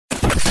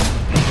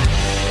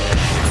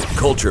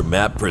Culture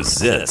Map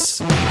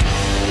presents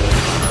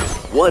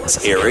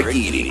What's Eric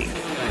Eating?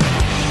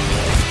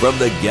 From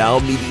the Gal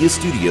Media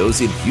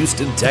Studios in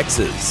Houston,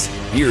 Texas,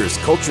 here's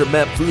Culture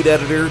Map food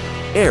editor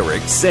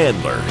Eric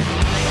Sandler.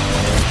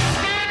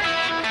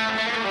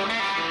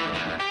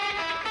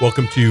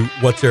 Welcome to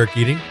What's Eric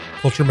Eating?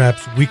 Culture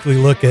Map's weekly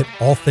look at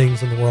all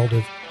things in the world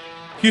of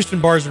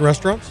Houston bars and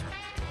restaurants.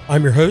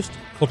 I'm your host,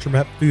 Culture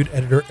Map food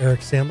editor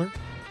Eric Sandler.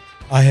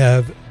 I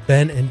have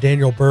Ben and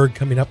Daniel Berg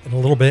coming up in a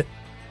little bit.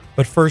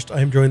 But first,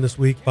 I am joined this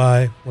week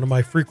by one of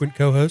my frequent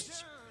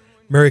co-hosts,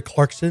 Mary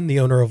Clarkson, the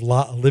owner of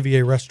La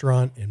Olivier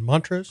Restaurant in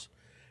Montrose.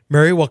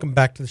 Mary, welcome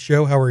back to the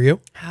show. How are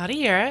you?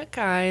 Howdy, Eric.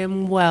 I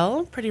am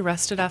well, pretty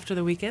rested after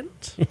the weekend.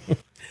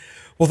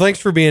 Well, thanks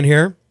for being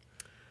here.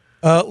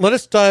 Let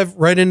us dive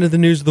right into the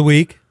news of the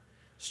week,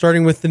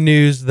 starting with the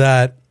news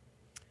that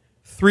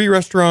 3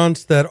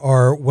 restaurants that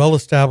are well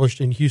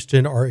established in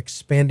Houston are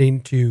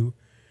expanding to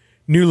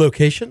new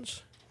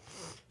locations.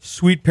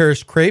 Sweet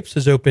Paris Crepes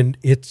has opened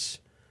its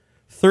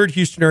 3rd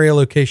Houston area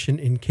location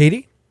in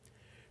Katy.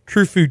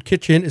 True Food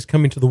Kitchen is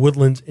coming to the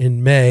Woodlands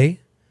in May.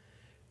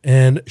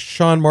 And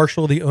Sean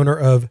Marshall, the owner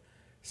of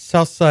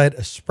Southside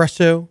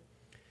Espresso,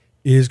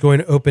 is going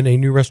to open a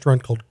new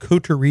restaurant called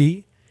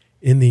Coterie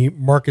in the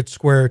Market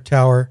Square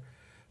Tower.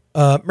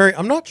 Mary,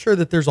 I'm not sure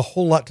that there's a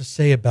whole lot to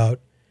say about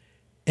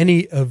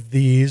any of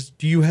these.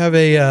 Do you have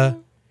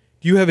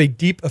a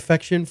deep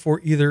affection for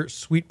either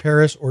Sweet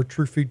Paris or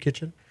True Food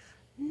Kitchen?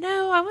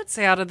 No, I would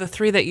say out of the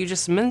 3 that you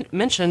just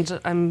mentioned,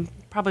 I'm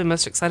probably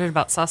most excited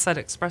about Southside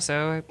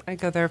Espresso. I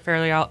go there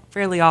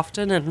fairly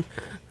often, and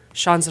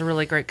Sean's a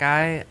really great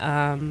guy.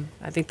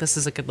 I think this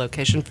is a good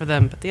location for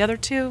them. But the other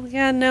 2,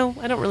 I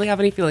don't really have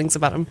any feelings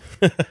about them.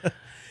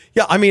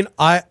 Yeah, I mean,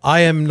 I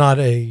am not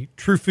a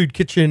True Food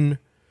Kitchen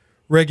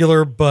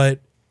regular,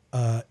 but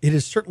it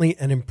is certainly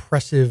an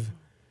impressive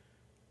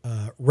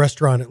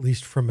restaurant, at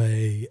least from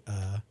a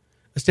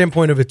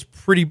standpoint of it's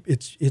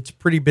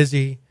pretty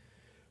busy.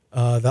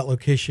 That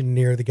location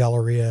near the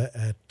Galleria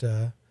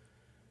at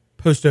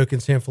Post Oak in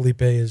San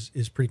Felipe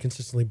is pretty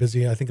consistently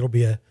busy. I think it'll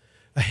be a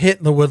hit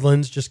in the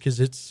Woodlands just because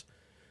it's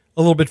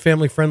a little bit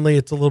family friendly.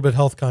 It's a little bit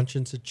health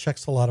conscious. It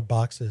checks a lot of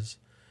boxes.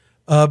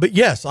 But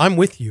yes, I'm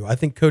with you. I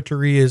think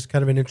Coterie is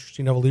kind of an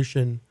interesting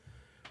evolution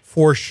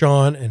for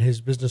Sean and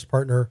his business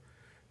partner,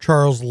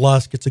 Charles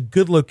Lusk. It's a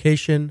good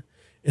location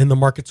in the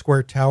Market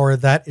Square Tower.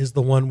 That is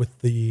the one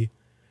with the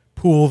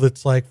pool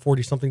that's like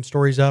 40-something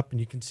stories up, and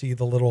you can see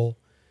the little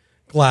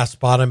glass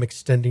bottom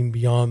extending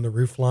beyond the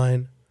roof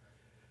line.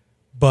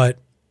 But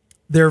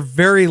they're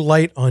very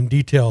light on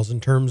details in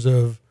terms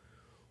of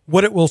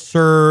what it will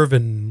serve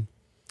and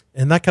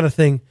that kind of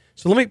thing.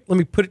 So let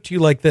me put it to you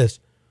like this.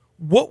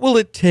 What will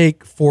it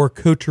take for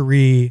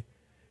Coterie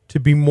to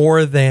be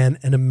more than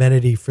an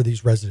amenity for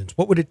these residents?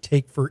 What would it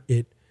take for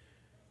it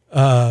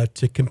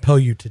to compel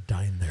you to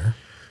dine there?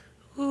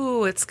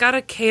 Ooh, it's got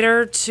to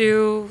cater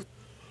to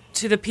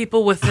the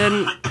people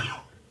within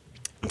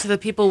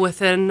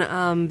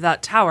that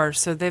tower.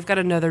 So they've got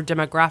to know their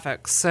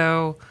demographics.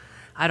 So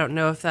I don't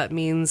know if that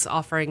means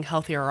offering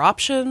healthier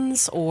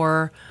options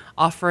or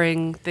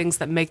offering things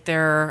that make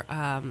their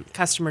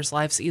customers'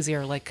 lives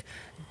easier, like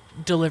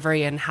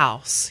delivery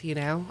in-house,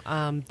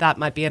 that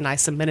might be a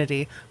nice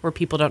amenity where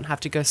people don't have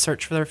to go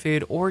search for their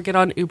food or get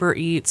on Uber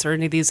Eats or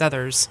any of these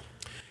others.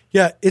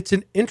 Yeah, it's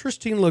an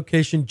interesting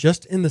location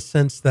just in the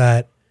sense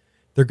that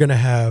they're going to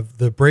have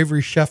the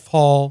Bravery Chef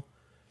Hall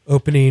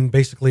opening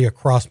basically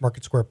across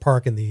Market Square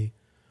Park in the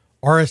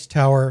RS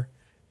Tower,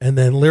 and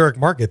then Lyric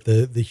Market,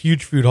 the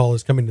huge food hall,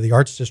 is coming to the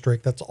Arts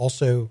District. That's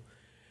also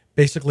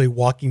basically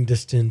walking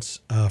distance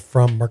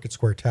from Market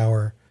Square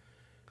Tower.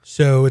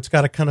 So it's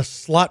got to kind of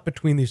slot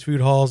between these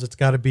food halls. It's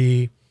got to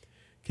be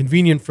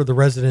convenient for the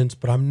residents,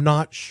 but I'm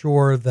not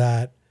sure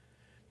that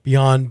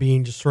beyond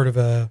being just sort of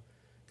a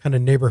kind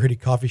of neighborhoody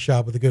coffee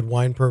shop with a good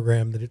wine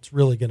program, that it's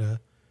really going to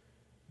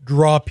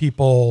draw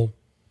people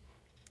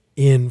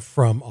in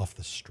from off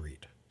the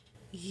street.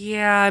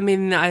 Yeah, I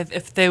mean,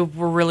 if they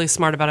were really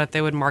smart about it,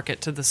 they would market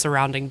to the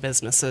surrounding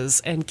businesses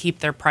and keep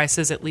their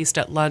prices, at least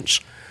at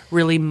lunch,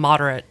 really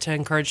moderate to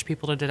encourage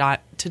people to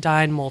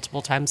dine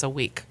multiple times a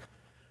week.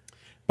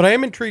 But I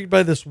am intrigued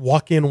by this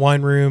walk-in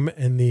wine room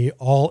and the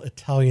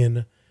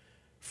all-Italian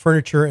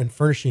furniture and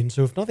furnishing.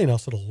 So if nothing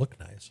else, it'll look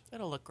nice.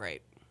 It'll look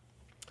great.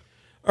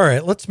 All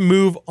right, let's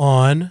move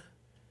on.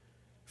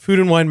 Food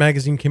and Wine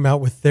Magazine came out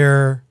with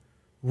their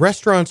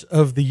Restaurants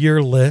of the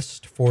Year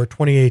list for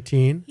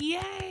 2018. Yay!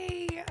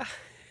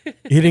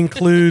 It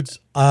includes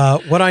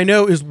what I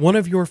know is one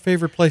of your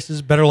favorite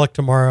places, Better Luck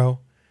Tomorrow.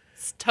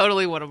 It's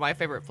totally one of my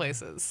favorite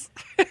places.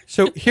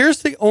 So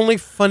here's the only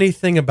funny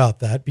thing about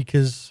that,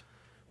 because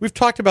we've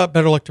talked about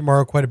Better Luck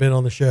Tomorrow quite a bit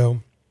on the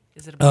show.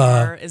 Is it a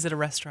bar? Is it a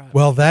restaurant?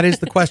 Well, that is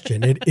the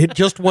question. It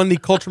just won the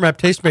Culture Map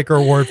Tastemaker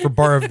Award for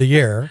Bar of the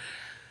Year.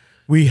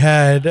 We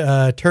had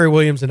Terry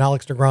Williams and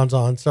Alex Negronza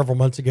on several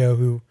months ago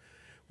who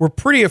were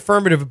pretty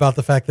affirmative about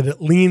the fact that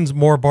it leans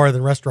more bar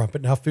than restaurant,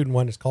 but now Food and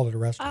Wine has called it a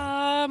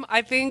restaurant.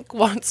 I think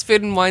once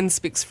Food and Wine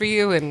speaks for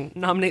you and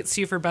nominates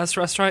you for best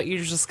restaurant,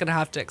 you're just going to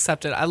have to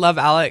accept it. I love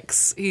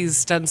Alex.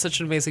 He's done such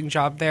an amazing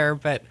job there,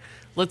 but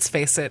let's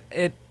face it,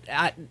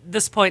 at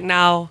this point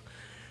now,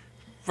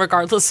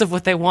 regardless of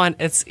what they want,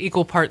 it's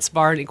equal parts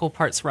bar and equal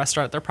parts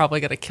restaurant. They're probably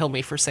going to kill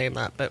me for saying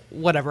that, but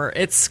whatever.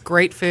 It's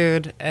great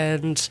food,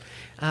 and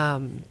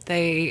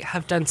they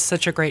have done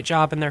such a great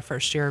job in their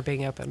first year of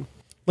being open.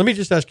 Let me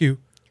just ask you,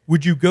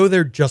 would you go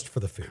there just for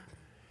the food?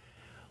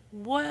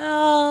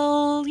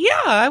 Well,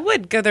 yeah, I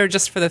would go there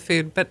just for the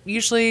food, but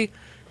usually,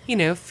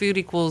 food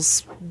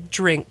equals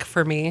drink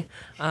for me.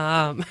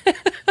 At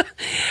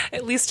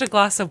least a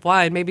glass of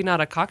wine, maybe not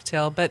a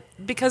cocktail, but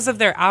because of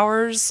their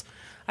hours,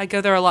 I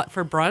go there a lot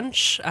for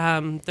brunch.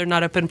 They're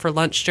not open for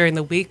lunch during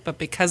the week, but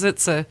because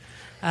it's they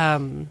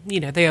open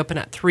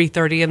at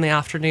 3:30 in the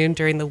afternoon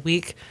during the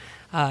week,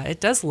 it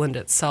does lend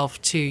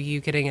itself to you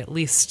getting at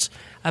least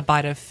a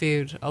bite of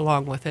food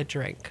along with a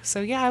drink.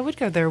 So yeah, I would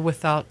go there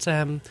without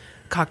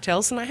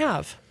cocktails, and I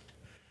have.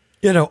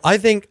 I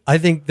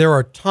think there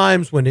are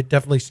times when it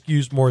definitely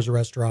skews more as a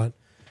restaurant.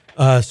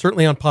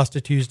 Certainly on Pasta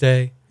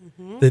Tuesday,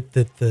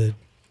 the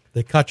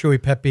cacio e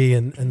pepe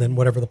and then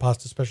whatever the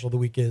pasta special of the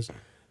week is,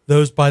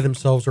 those by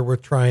themselves are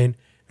worth trying.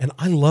 And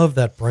I love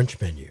that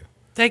brunch menu.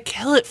 They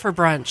kill it for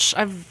brunch.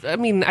 I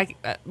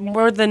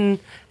more than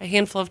a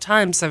handful of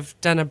times I've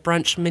done a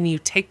brunch menu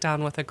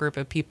takedown with a group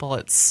of people.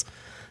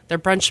 Their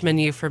brunch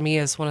menu for me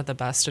is one of the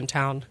best in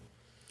town.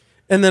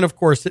 And then, of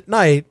course, at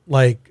night,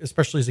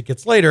 especially as it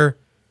gets later,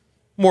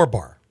 more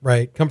bar,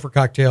 right? Come for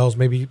cocktails,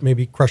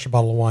 maybe crush a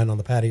bottle of wine on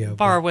the patio.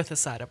 Bar with a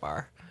side of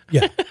bar.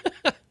 Yeah.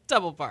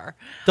 Double bar.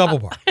 Double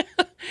bar.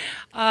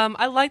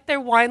 I like their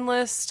wine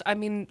list.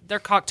 Their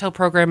cocktail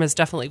program is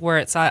definitely where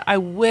it's at. I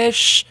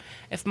wish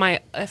if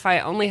I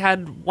only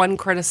had one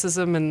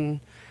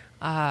criticism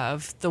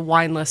of the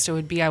wine list, it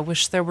would be I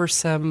wish there were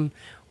some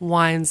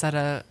wines at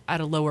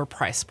a lower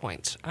price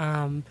point.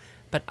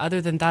 But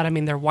other than that,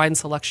 their wine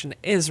selection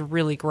is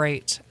really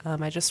great.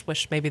 I just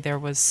wish maybe there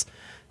was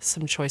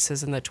some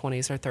choices in the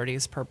 20s or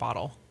 30s per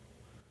bottle.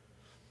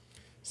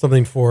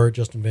 Something for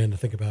Justin Van to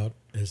think about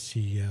as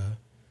he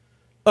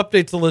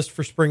updates the list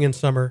for spring and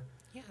summer.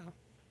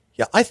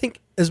 Yeah, I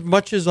think as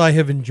much as I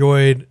have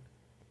enjoyed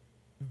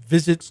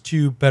visits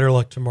to Better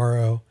Luck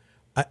Tomorrow,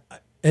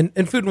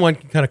 and Food and Wine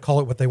can kind of call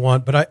it what they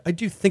want, but I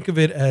do think of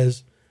it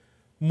as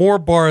more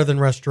bar than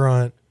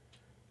restaurant.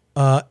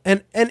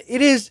 And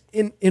it is,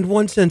 in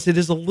one sense, it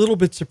is a little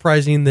bit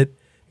surprising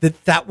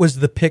that was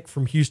the pick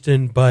from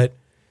Houston. But,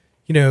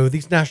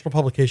 these national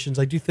publications,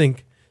 I do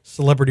think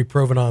Celebrity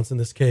Provenance in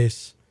this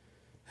case,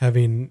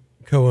 having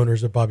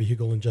co-owners of Bobby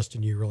Hugel and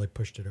Justin Yu, really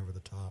pushed it over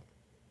the top.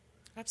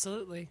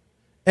 Absolutely.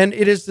 And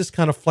it is this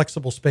kind of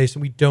flexible space,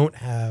 and we don't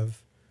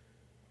have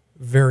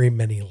very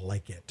many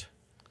like it.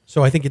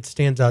 So I think it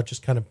stands out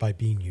just kind of by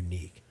being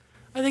unique.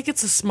 I think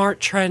it's a smart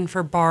trend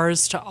for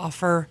bars to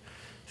offer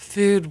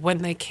food when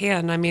they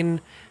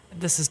can.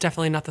 This is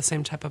definitely not the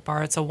same type of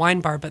bar. It's a wine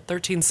bar, but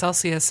 13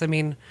 Celsius,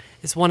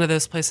 is one of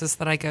those places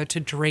that I go to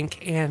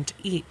drink and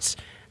eat.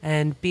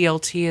 And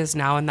BLT is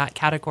now in that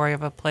category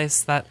of a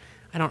place that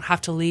I don't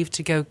have to leave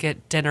to go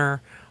get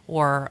dinner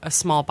or a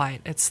small bite.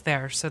 It's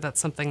there, so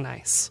that's something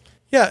nice.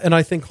 Yeah, and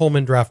I think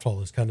Holman Draft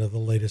Hall is kind of the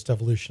latest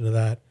evolution of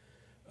that.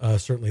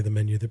 Certainly the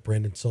menu that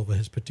Brandon Silva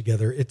has put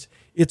together.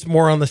 It's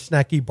more on the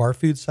snacky bar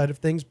food side of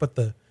things, but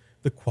the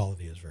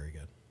quality is very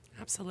good.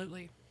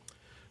 Absolutely.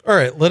 All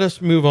right, let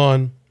us move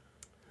on.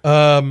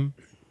 A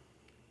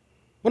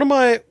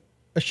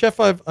chef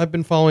I've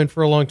been following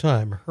for a long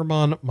time,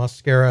 Herman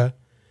Mascara,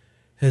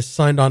 has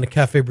signed on to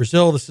Cafe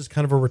Brazil. This is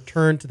kind of a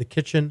return to the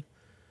kitchen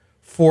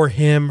for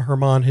him.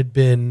 Herman had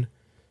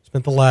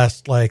spent the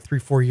last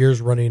 3-4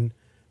 years running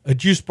a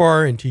juice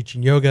bar and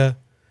teaching yoga.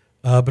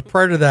 But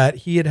prior to that,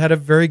 he had a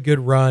very good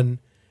run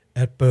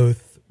at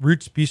both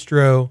Roots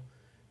Bistro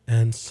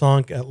and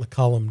Sank at Le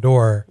Colombe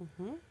d'Or.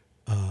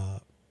 Mm-hmm.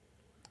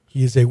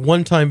 He is a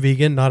one-time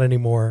vegan, not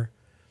anymore,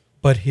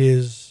 but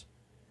his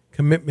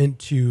commitment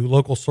to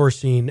local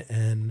sourcing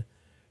and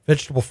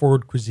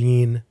vegetable-forward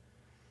cuisine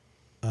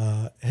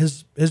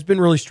has been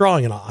really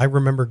strong. And I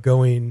remember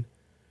going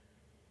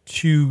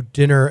to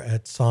dinner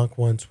at Sank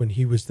once when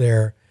he was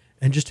there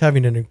and just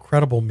having an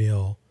incredible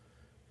meal.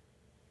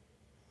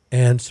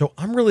 And so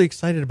I'm really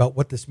excited about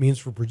what this means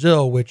for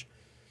Brazil, which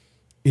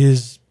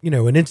is,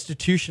 an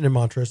institution in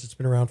Montrose. It's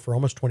been around for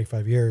almost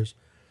 25 years.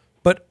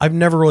 But I've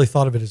never really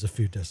thought of it as a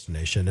food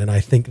destination, and I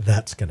think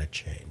that's going to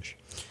change.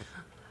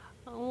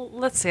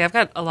 Let's see. I've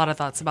got a lot of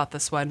thoughts about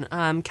this one.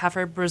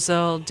 Cafe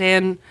Brazil,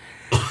 Dan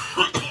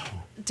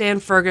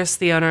Fergus,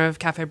 the owner of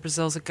Cafe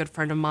Brazil, is a good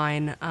friend of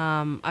mine.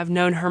 I've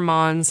known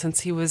Herman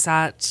since he was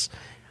at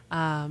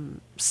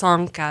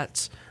Sank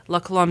at La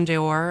Colombe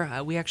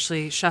d'Or. We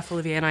actually, Chef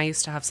Olivier and I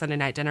used to have Sunday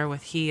night dinner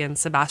with he and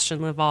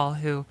Sebastian Laval,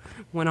 who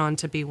went on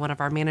to be one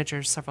of our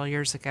managers several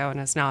years ago and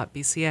is now at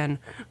BCN.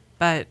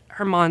 But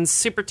Herman's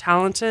super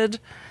talented.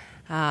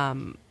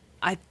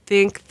 I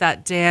think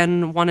that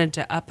Dan wanted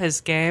to up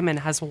his game and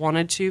has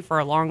wanted to for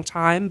a long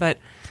time. But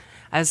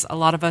as a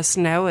lot of us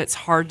know, it's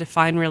hard to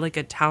find really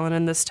good talent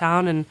in this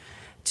town. And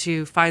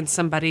to find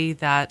somebody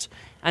that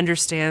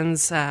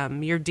understands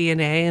your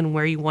DNA and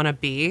where you want to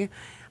be.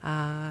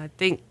 I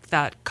think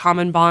that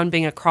common bond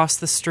being across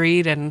the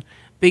street and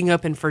being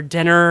open for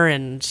dinner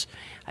and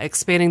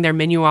expanding their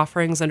menu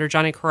offerings under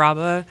Johnny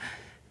Caraba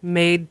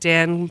made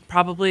Dan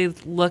probably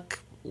look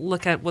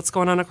at what's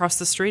going on across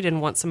the street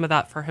and want some of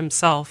that for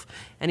himself.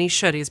 And he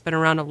should. He's been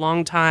around a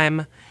long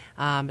time.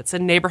 It's a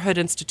neighborhood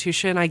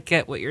institution. I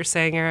get what you're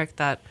saying, Eric,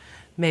 that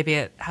maybe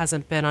it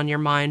hasn't been on your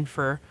mind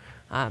for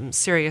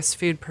serious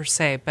food per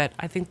se. But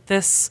I think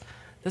this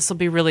will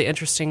be really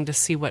interesting to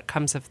see what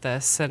comes of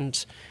this.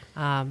 And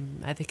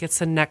I think it's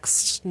the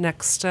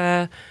next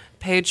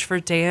page for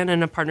Dan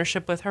in a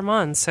partnership with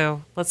Herman.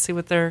 So let's see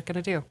what they're going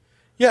to do.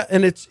 Yeah,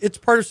 and it's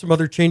part of some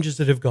other changes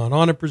that have gone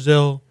on in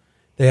Brazil.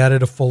 They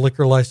added a full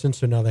liquor license,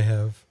 so now they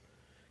have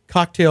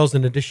cocktails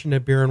in addition to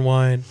beer and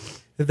wine.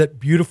 They have that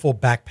beautiful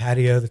back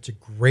patio that's a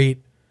great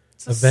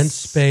event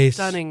space.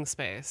 Stunning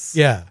space.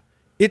 Yeah.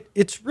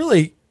 It's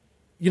really,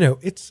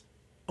 it's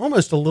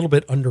almost a little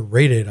bit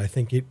underrated. I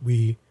think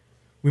we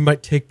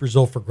might take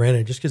Brazil for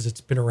granted just because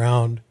it's been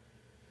around.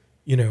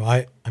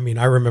 I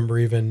remember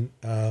even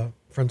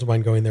friends of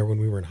mine going there when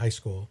we were in high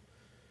school.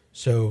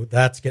 So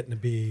that's getting to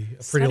be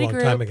a pretty long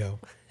time ago.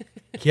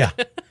 Yeah.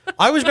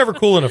 I was never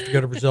cool enough to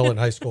go to Brazil in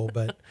high school,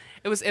 but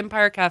it was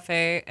Empire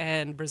Cafe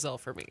and Brazil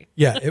for me.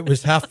 Yeah, it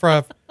was half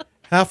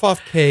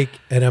off cake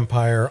at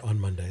Empire on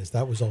Mondays.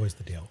 That was always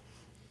the deal.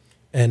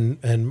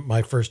 And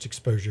my first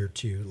exposure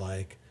to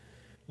like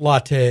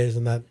lattes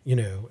and that,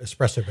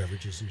 espresso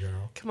beverages in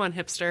general. Come on,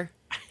 hipster.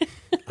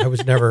 I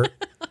was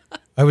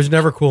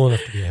never cool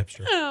enough to be a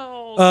hipster.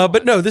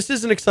 But no, this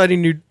is an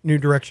exciting new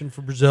direction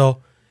for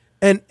Brazil.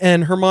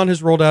 And Herman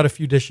has rolled out a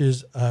few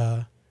dishes,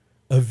 a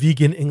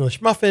vegan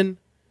English muffin,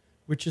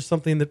 which is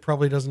something that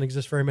probably doesn't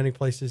exist very many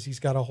places. He's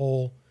got a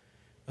whole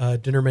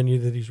dinner menu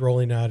that he's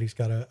rolling out. He's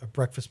got a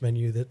breakfast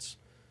menu that's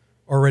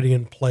already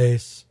in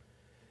place.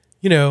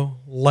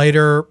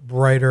 Lighter,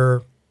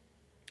 brighter,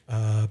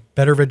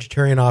 better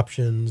vegetarian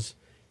options,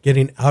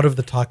 getting out of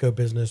the taco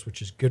business,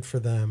 which is good for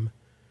them,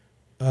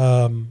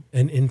 and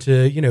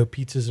into,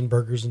 pizzas and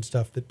burgers and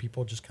stuff that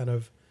people just kind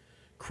of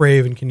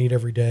crave and can eat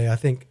every day. I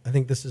think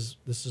this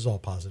is all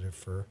positive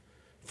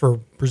for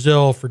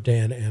Brazil, for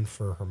Dan, and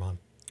for Herman.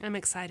 I'm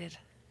excited.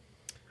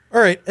 All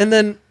right, and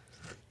then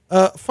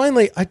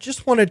finally, I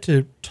just wanted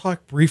to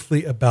talk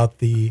briefly about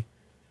the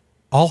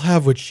I'll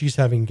Have What She's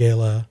Having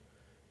gala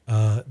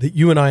that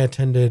you and I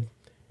attended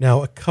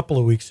now a couple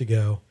of weeks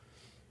ago.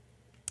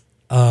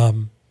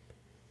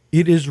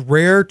 It is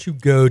rare to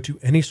go to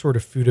any sort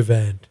of food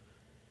event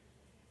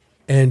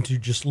and to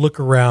just look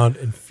around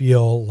and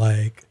feel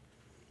like,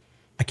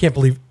 I can't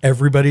believe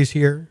everybody's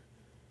here.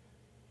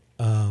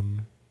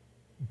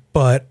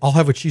 But I'll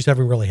Have What She's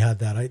Having really had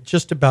that.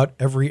 Just about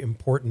every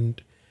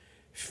important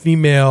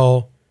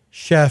female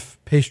chef,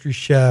 pastry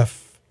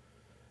chef,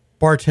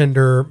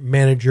 bartender,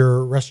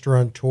 manager,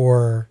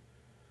 restaurateur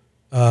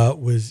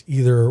was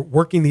either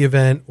working the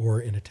event or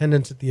in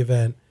attendance at the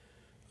event.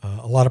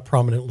 A lot of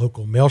prominent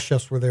local male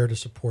chefs were there to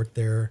support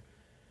their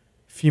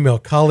female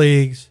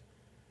colleagues.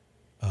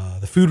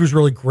 The food was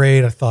really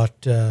great. I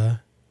thought... the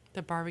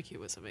barbecue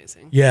was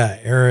amazing. Yeah,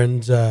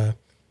 Aaron's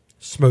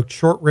smoked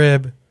short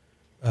rib,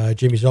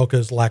 Jamie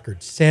Zelka's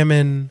lacquered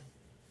salmon,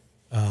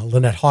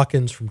 Lynette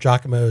Hawkins from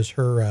Giacomo's,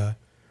 her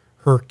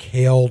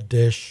kale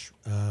dish.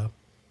 The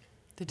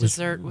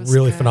dessert was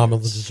really good. phenomenal.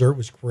 The dessert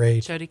was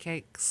great. Jody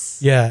cakes.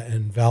 Yeah,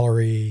 and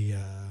Valerie.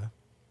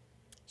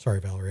 Sorry,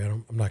 Valerie.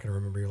 I'm not going to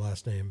remember your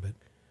last name,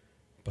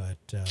 but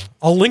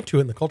I'll link to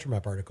it in the Culture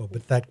Map article.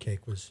 But that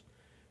cake was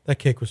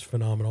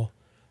phenomenal.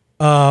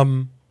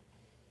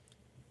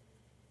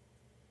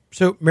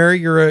 So, Mary,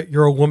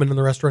 you're a woman in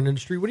the restaurant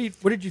industry. What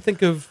did you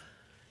think of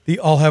the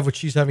I'll Have What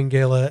She's Having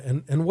gala,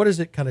 and what does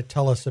it kind of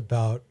tell us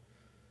about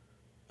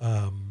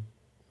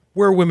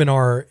where women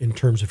are in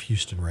terms of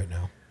Houston right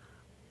now?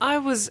 I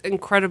was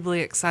incredibly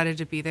excited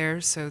to be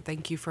there, so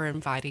thank you for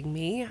inviting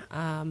me.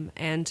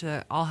 And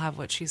to I'll Have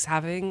What She's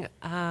Having.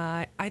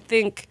 I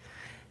think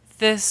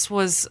this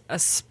was a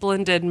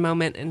splendid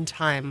moment in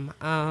time.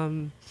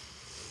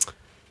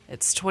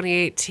 It's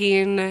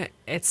 2018.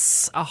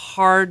 It's a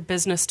hard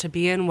business to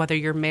be in, whether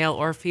you're male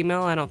or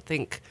female. I don't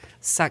think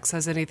sex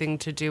has anything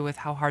to do with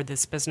how hard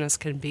this business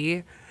can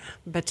be.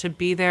 But to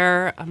be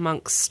there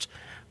amongst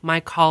my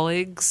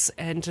colleagues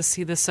and to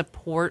see the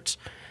support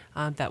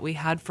that we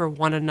had for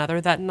one another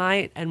that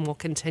night and will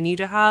continue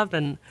to have,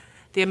 and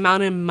the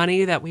amount of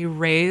money that we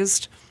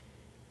raised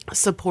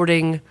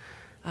supporting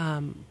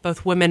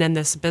both women in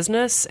this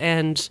business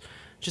and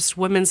just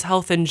women's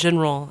health in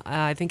general,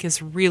 I think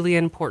is really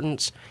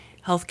important.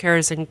 Healthcare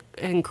is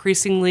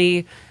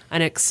increasingly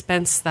an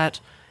expense that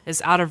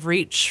is out of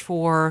reach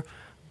for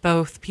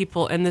both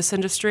people in this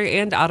industry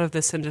and out of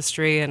this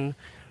industry. And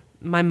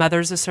my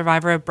mother's a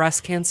survivor of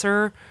breast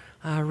cancer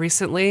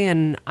recently,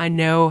 and I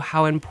know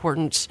how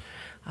important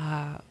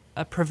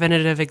a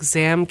preventative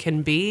exam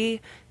can be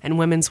and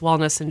women's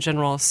wellness in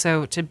general.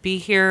 So to be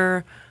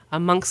here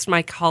amongst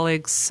my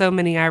colleagues, so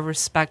many I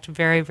respect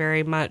very,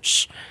 very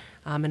much,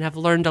 and have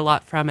learned a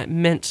lot from. It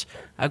meant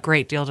a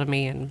great deal to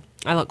me, and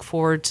I look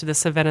forward to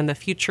this event in the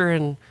future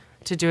and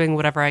to doing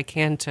whatever I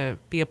can to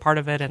be a part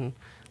of it and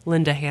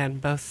lend a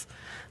hand, both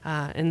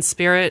in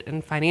spirit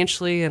and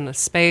financially, in the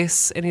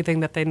space, anything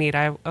that they need.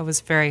 I was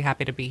very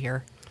happy to be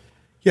here.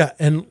 Yeah,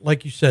 and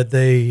like you said,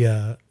 they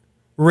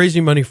were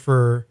raising money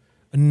for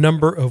a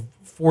number of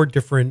 4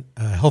 different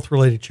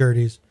health-related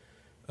charities.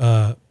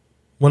 One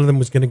of them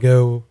was going to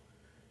go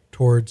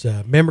towards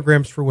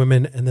mammograms for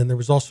women, and then there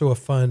was also a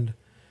fund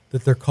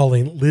that they're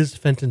calling Liz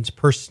Fenton's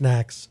Purse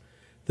Snacks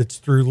that's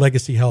through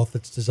Legacy Health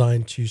that's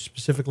designed to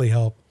specifically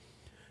help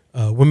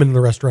women in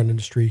the restaurant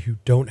industry who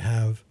don't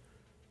have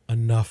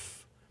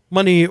enough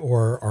money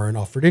or aren't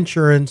offered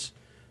insurance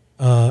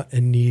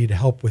and need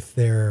help with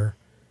their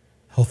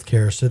health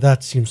care. So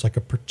that seems like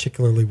a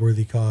particularly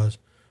worthy cause.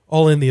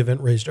 All in, the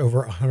event raised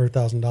over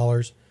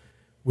 $100,000,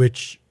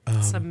 which...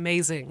 it's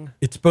amazing.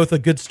 It's both a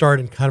good start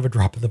and kind of a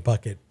drop in the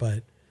bucket,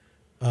 but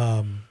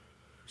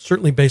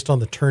certainly based on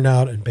the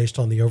turnout and based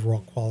on the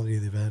overall quality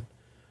of the event,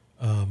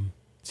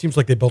 it seems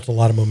like they built a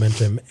lot of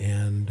momentum,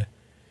 and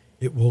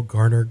it will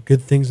garner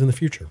good things in the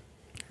future.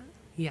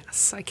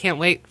 Yes, I can't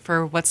wait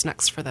for what's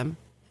next for them.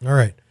 All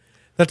right.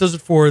 That does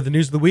it for the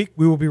news of the week.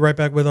 We will be right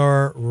back with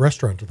our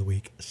restaurant of the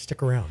week.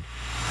 Stick around.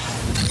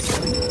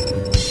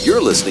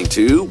 You're listening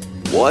to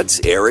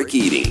What's Eric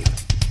Eating?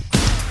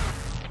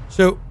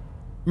 So,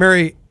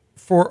 Mary,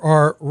 for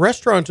our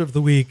restaurant of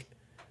the week,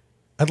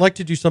 I'd like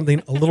to do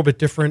something a little bit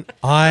different.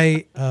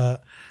 I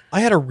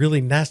had a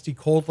really nasty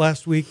cold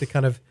last week that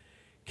kind of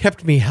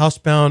kept me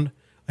housebound.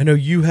 I know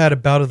you had a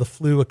bout of the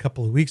flu a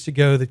couple of weeks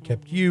ago that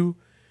kept you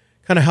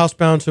kind of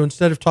housebound. So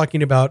instead of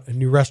talking about a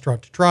new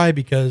restaurant to try,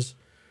 because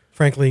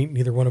frankly,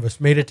 neither one of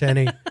us made it to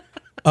any,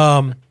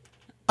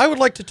 I would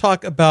like to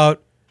talk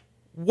about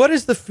what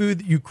is the food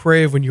that you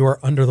crave when you are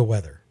under the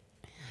weather?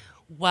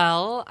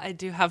 Well, I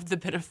do have the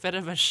benefit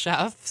of a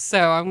chef,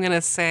 so I'm going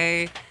to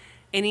say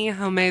any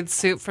homemade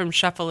soup from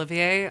Chef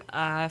Olivier.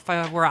 If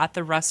I were at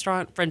the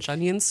restaurant, French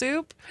onion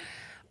soup.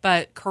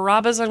 But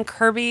Carrabba's on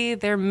Kirby,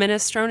 their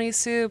minestrone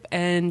soup,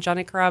 and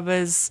Johnny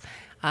Carrabba's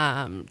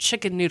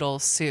chicken noodle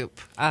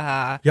soup.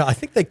 Yeah, I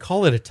think they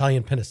call it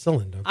Italian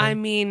penicillin, don't they? I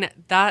mean,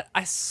 that,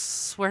 I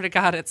swear to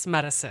God, it's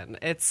medicine.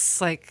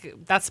 It's like,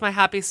 that's my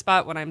happy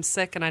spot when I'm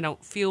sick and I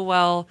don't feel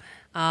well.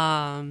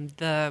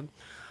 The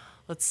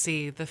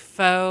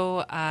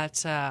pho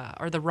at,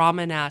 or the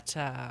ramen at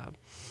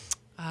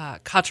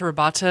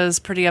Katarabata is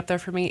pretty up there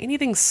for me.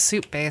 Anything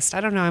soup-based.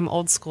 I don't know, I'm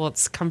old school.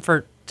 It's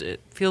comfort.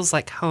 It feels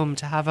like home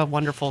to have a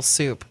wonderful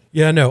soup.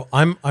 Yeah, no,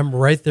 I'm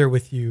right there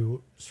with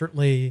you.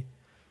 Certainly,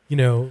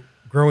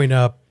 growing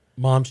up,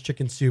 mom's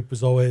chicken soup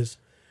was always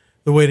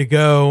the way to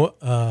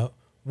go.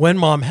 When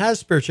mom has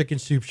spare chicken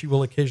soup, she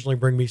will occasionally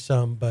bring me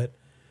some, but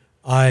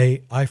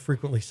I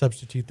frequently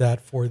substitute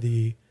that for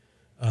the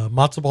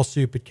matzo ball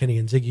soup at Kenny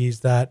and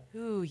Ziggy's. That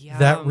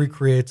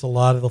recreates a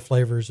lot of the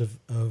flavors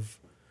of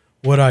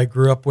what I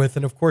grew up with.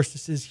 And of course,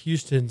 this is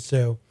Houston,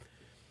 so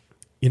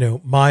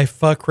my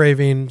pho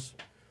cravings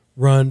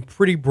run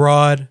pretty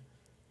broad.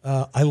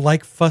 I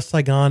like Pho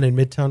Saigon in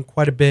Midtown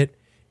quite a bit.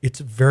 It's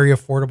very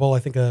affordable. I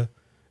think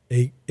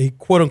a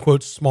quote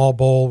unquote small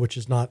bowl, which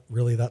is not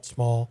really that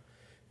small,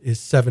 is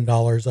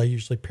 $7. I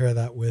usually pair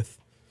that with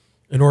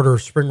an order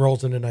of spring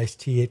rolls and an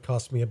iced tea. It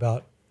costs me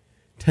about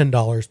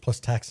 $10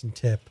 plus tax and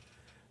tip.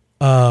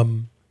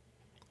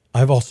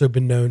 I've also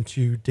been known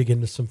to dig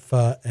into some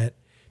pho at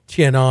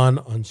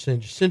Tianan on San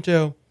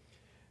Jacinto,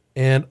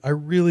 and I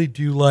really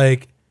do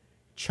like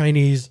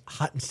Chinese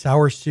hot and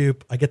sour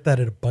soup. I get that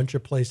at a bunch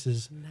of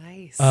places.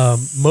 Nice.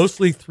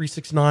 Mostly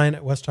 369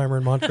 at Westheimer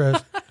and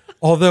Montrose.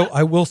 Although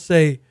I will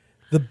say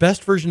the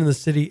best version in the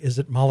city is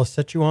at Mala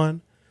Sichuan,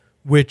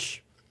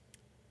 which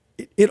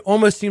it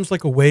almost seems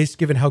like a waste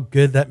given how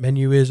good that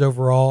menu is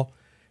overall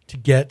to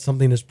get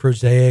something as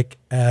prosaic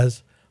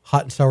as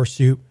hot and sour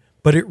soup.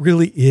 But it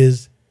really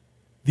is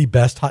the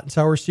best hot and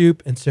sour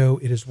soup, and so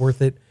it is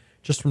worth it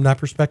just from that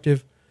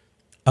perspective.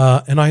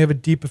 And I have a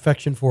deep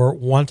affection for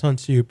wonton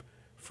soup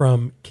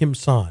from Kim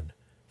San.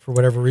 For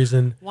whatever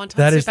reason, Wonton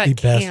that soup is the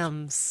at best.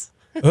 Cam's.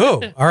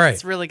 Oh, all right.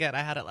 It's really good.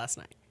 I had it last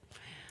night.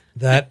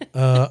 That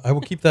I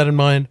will keep that in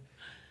mind.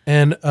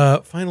 And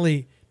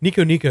finally,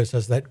 Nico Nico's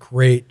has that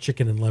great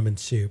chicken and lemon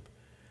soup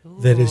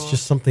that is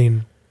just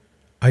something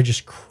I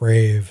just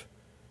crave.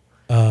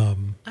 I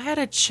had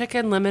a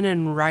chicken, lemon,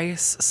 and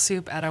rice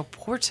soup at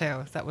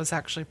Oporto that was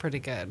actually pretty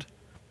good.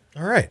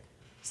 All right.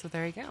 So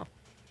there you go.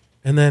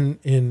 And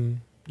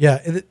then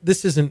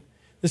this isn't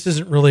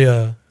really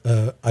a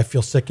I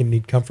feel sick and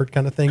need comfort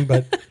kind of thing,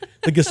 but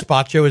the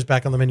gazpacho is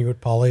back on the menu at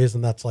Polly's,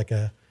 and that's like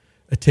a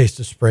taste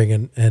of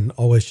spring and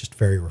always just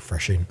very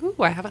refreshing. Ooh,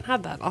 I haven't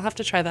had that. I'll have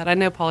to try that. I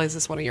know Polly's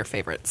is one of your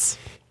favorites.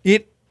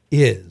 It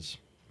is.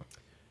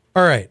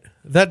 All right.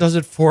 That does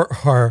it for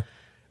our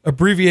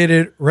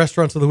abbreviated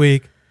restaurants of the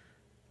week.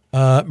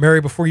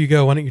 Mary, before you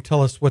go, why don't you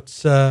tell us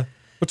what's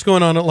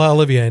going on at La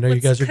Olivier? I know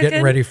you guys are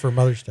getting ready for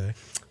Mother's Day.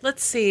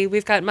 Let's see.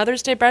 We've got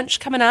Mother's Day brunch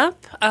coming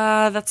up.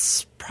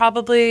 That's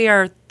probably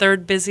our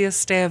third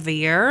busiest day of the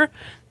year.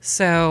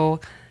 So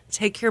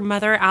take your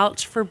mother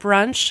out for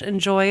brunch.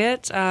 Enjoy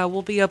it.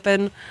 We'll be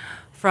open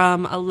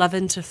from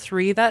 11 to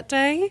 3 that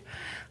day.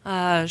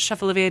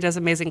 Chef Olivier does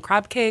amazing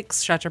crab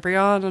cakes,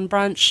 chateaubriand on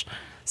brunch,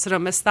 so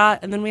don't miss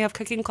that. And then we have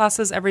cooking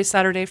classes every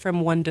Saturday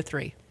from 1 to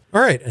 3.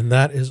 All right, and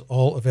that is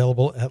all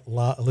available at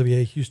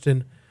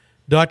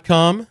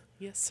laolivierhouston.com.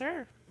 Yes,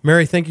 sir.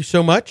 Mary, thank you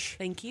so much.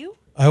 Thank you.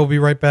 I will be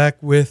right back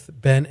with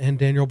Ben and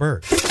Daniel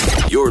Berg.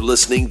 You're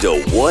listening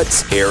to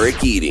What's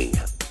Eric Eating?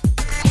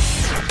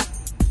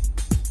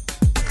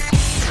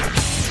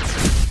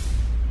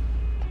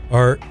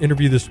 Our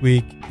interview this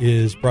week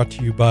is brought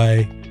to you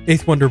by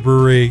Eighth Wonder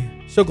Brewery.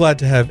 So glad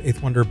to have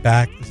Eighth Wonder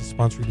back as a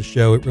sponsor of the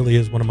show. It really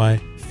is one of my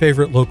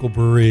favorite local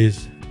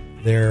breweries.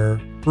 Their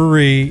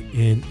brewery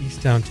in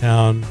East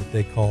Downtown that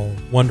they call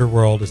Wonder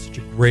World is such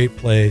a great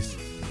place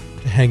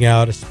to hang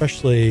out,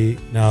 especially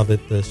now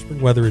that the spring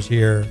weather is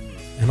here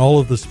and all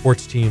of the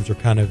sports teams are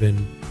kind of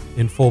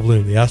in full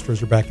bloom. The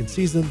Astros are back in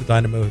season. The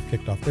Dynamo have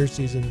kicked off their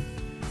season,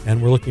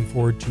 and we're looking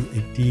forward to a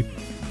deep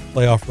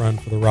playoff run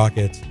for the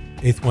Rockets.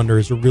 Eighth Wonder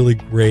is a really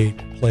great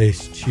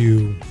place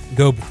to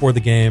go before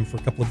the game for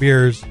a couple of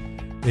beers,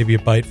 maybe a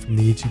bite from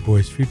the E2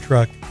 Boys food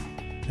truck.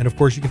 And of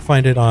course, you can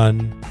find it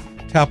on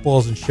tap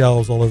walls and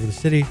shelves all over the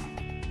city.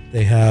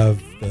 They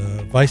have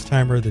the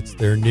Weissheimer, that's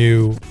their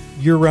new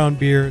year-round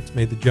beer. It's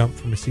made the jump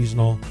from a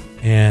seasonal.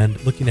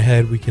 And looking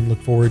ahead, we can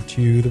look forward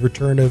to the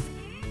return of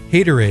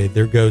Haterade,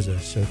 their Goza.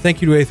 So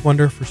thank you to Eighth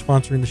Wonder for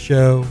sponsoring the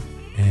show.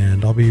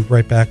 And I'll be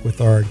right back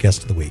with our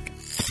guest of the week.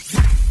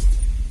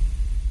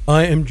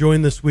 I am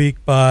joined this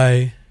week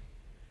by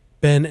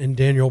Ben and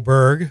Daniel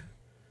Berg.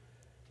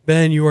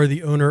 Ben, you are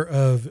the owner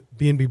of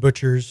B&B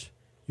Butchers.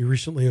 You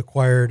recently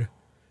acquired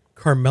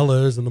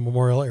Carmelo's in the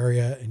Memorial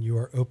area, and you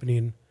are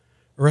opening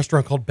a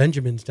restaurant called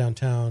Benjamin's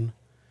downtown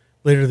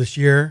later this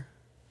year.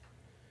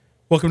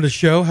 Welcome to the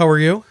show. How are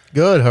you?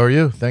 Good. How are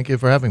you? Thank you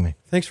for having me.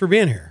 Thanks for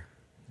being here.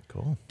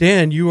 Cool.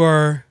 Dan, you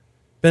are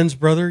Ben's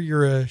brother.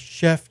 You're a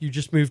chef. You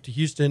just moved to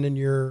Houston, and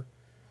you're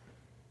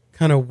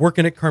kind of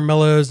working at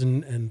Carmelo's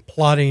and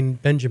plotting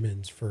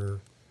Benjamin's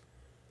for...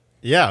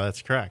 Yeah,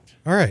 that's correct.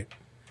 All right.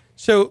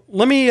 So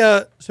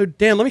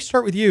Dan, let me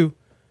start with you.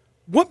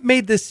 What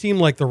made this seem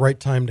like the right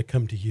time to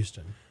come to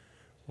Houston?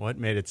 What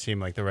made it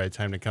seem like the right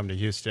time to come to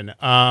Houston?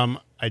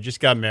 I just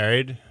got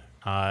married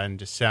in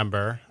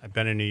December. I've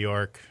been in New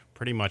York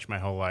pretty much my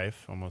whole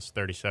life, almost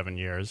 37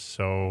 years.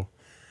 So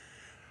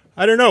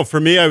I don't know. For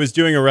me, I was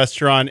doing a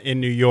restaurant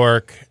in New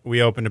York.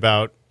 We opened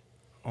about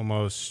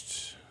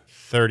almost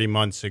 30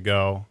 months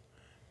ago,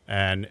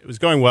 and it was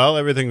going well.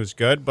 Everything was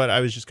good, but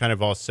I was just kind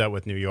of all set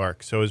with New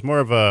York. So it was more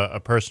of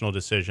a personal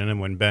decision. And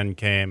when Ben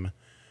came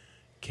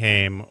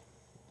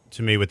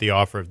to me with the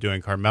offer of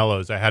doing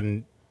Carmelo's, I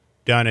hadn't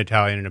done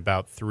Italian in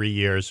about 3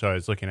 years, so I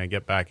was looking to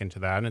get back into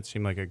that, and it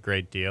seemed like a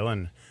great deal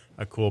and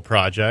a cool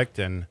project,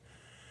 and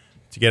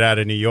to get out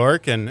of New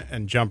York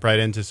and jump right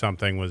into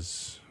something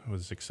was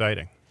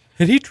exciting.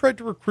 Had he tried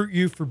to recruit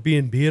you for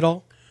B&B at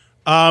all?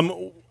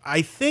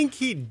 I think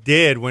he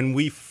did when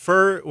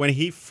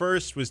he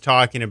first was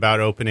talking about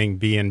opening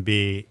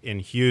B&B in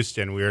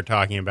Houston. We were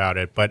talking about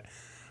it, but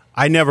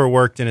I never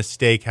worked in a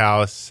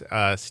steakhouse.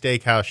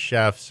 Steakhouse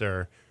chefs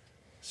are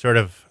sort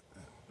of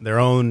their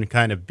own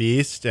kind of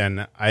beast,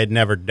 and I had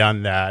never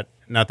done that.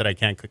 Not that I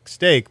can't cook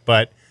steak,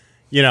 but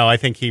I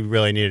think he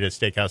really needed a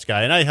steakhouse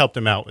guy, and I helped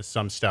him out with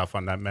some stuff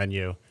on that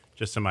menu,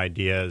 just some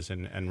ideas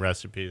and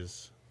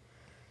recipes.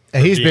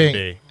 And he's B&B.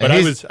 being, but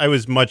I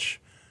was much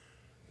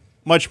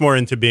more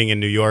into being in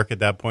New York at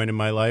that point in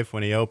my life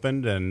when he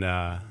opened, and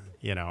I'm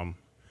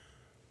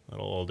a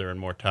little older and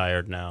more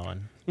tired now,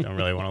 and don't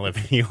really want to live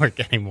in New York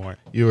anymore.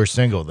 You were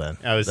single then.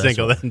 I was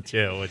single then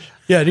too.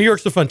 Yeah, New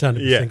York's a fun time to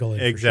be single in.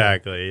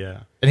 Exactly. Sure. Yeah.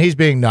 And he's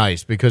being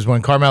nice because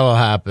when Carmelo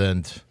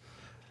happened,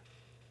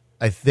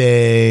 I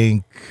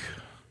think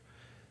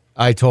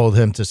I told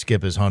him to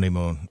skip his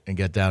honeymoon and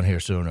get down here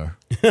sooner.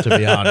 To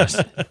be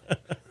honest,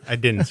 I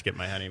didn't skip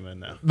my honeymoon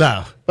though.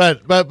 No,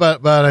 but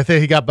I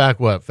think he got back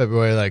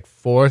February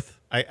 4th.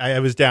 I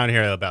was down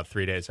here about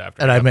 3 days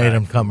after, and I made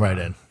him come right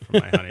in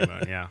for my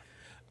honeymoon. Yeah.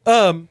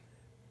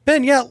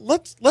 Ben, yeah,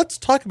 let's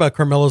talk about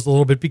Carmelo's a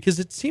little bit because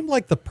it seemed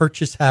like the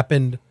purchase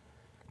happened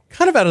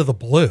kind of out of the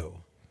blue.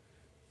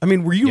 I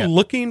mean, were you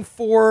looking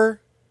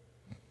for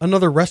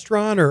another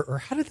restaurant,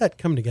 or how did that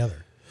come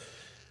together?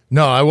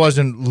 No, I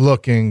wasn't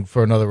looking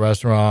for another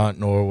restaurant,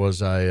 nor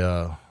was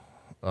I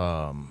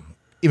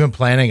even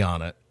planning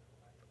on it.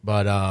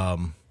 But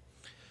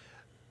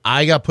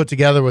I got put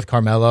together with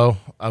Carmelo.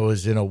 I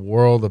was in a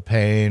world of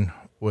pain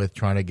with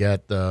trying to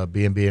get the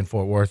B&B in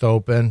Fort Worth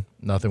open.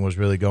 Nothing was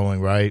really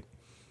going right.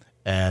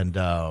 And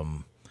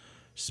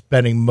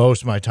spending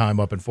most of my time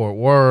up in Fort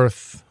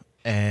Worth.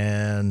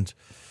 And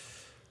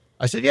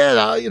I said,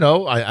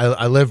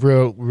 I live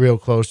real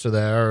close to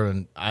there,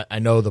 and I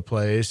know the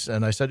place.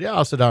 And I said,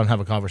 I'll sit down and have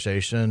a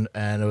conversation.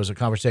 And it was a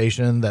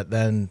conversation that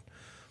then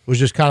was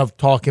just kind of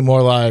talking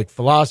more like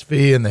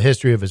philosophy and the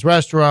history of his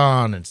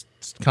restaurant and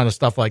kind of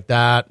stuff like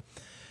that.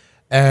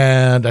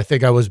 And I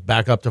think I was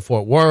back up to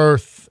Fort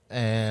Worth,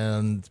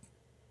 and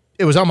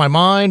it was on my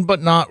mind,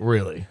 but not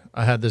really.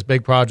 I had this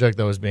big project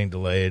that was being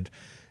delayed,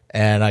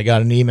 and I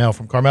got an email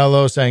from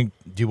Carmelo saying,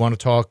 "Do you want to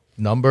talk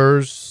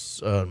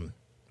numbers?" And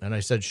I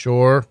said,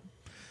 "Sure,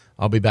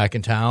 I'll be back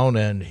in town."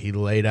 And he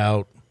laid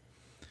out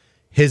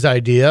his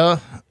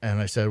idea, and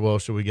I said, "Well,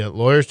 should we get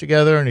lawyers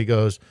together?" And he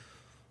goes,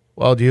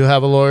 "Well, do you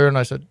have a lawyer?" And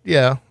I said,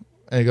 "Yeah."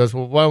 And he goes,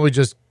 "Well, why don't we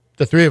just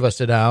the three of us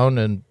sit down?"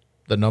 And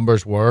the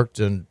numbers worked,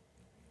 and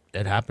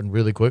it happened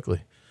really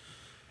quickly.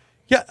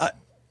 Yeah,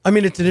 I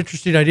mean, it's an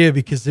interesting idea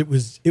because it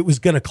was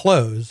going to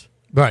close,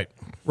 Right.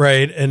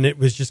 and it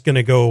was just going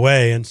to go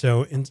away, and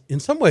so in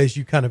some ways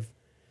you kind of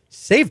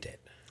saved it.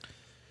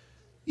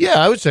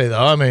 Yeah, I would say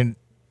though. I mean,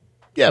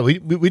 yeah, we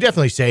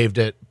definitely saved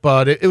it,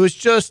 but it was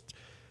just.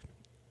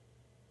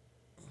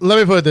 Let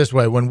me put it this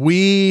way: when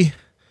we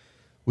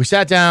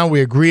sat down,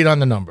 we agreed on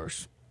the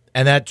numbers,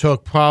 and that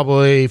took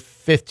probably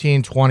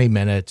 15, 20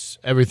 minutes.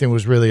 Everything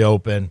was really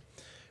open,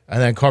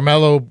 and then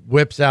Carmelo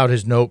whips out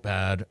his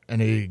notepad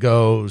and he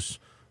goes,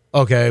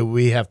 "Okay,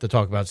 we have to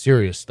talk about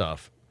serious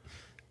stuff."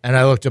 And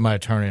I looked at my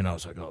attorney and I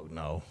was like, "Oh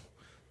no!"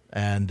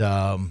 And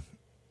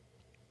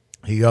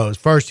he goes,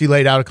 first he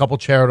laid out a couple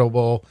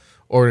charitable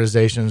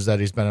organizations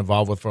that he's been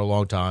involved with for a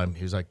long time.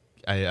 He was like,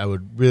 I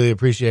would really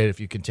appreciate it if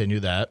you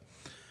continue that.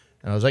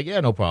 And I was like, yeah,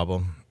 no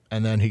problem.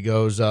 And then he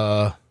goes,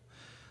 I'm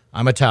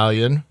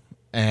Italian,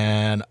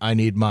 and I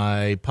need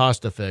my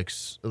pasta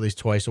fix at least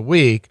twice a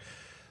week.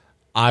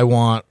 I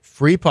want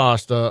free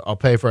pasta. I'll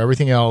pay for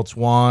everything else,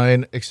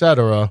 wine,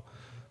 etc.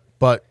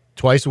 But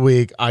twice a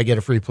week, I get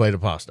a free plate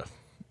of pasta.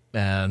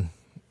 And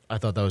I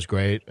thought that was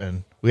great.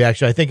 And I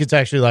think it's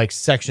actually like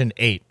Section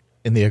 8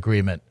 in the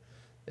agreement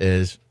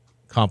is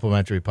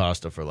complimentary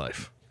pasta for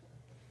life.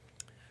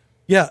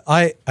 Yeah,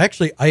 I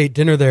ate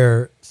dinner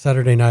there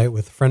Saturday night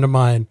with a friend of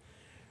mine.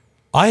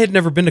 I had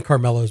never been to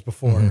Carmelo's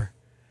before.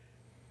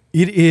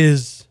 Mm-hmm.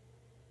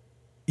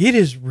 It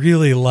is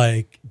really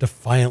like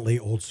defiantly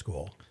old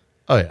school.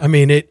 Oh yeah. I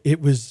mean, it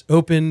was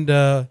opened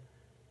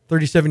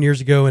 37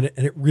 years ago, and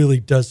it really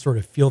does sort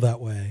of feel that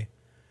way.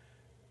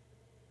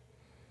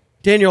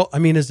 Daniel, I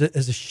mean, as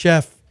a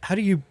chef, how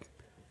do you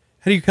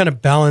kind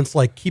of balance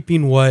like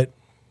keeping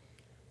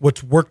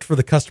what's worked for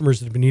the customers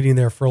that have been eating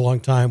there for a long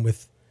time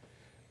with,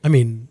 I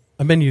mean,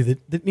 a menu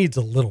that needs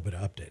a little bit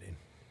of updating?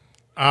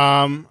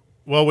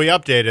 Well, we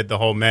updated the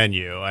whole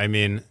menu. I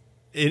mean,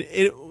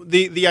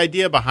 the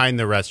idea behind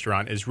the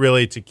restaurant is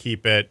really to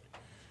keep it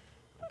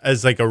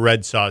as like a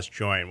red sauce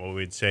joint, what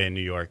we'd say in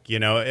New York. You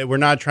know, we're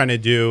not trying to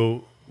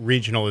do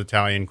regional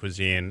Italian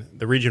cuisine.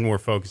 The region we're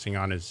focusing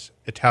on is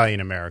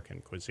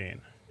Italian-American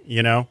cuisine,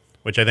 you know,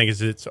 which I think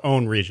is its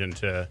own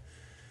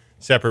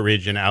separate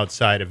region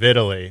outside of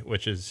Italy,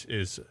 which is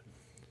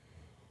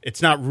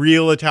it's not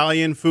real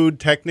Italian food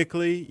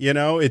technically, you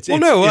know.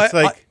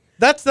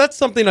 That's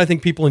something I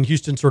think people in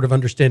Houston sort of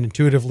understand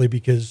intuitively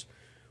because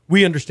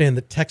we understand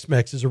that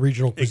Tex-Mex is a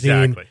regional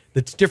cuisine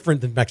that's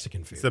different than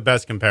Mexican food. It's the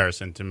best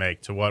comparison to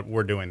make to what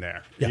we're doing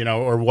there, you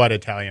know, or what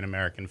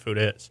Italian-American food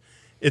is.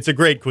 It's a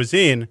great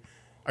cuisine.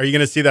 Are you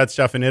going to see that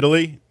stuff in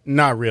Italy?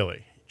 Not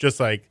really.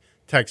 Just like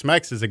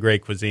Tex-Mex is a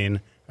great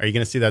cuisine. Are you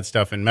going to see that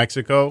stuff in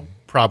Mexico?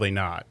 Probably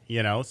not.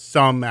 You know,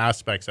 some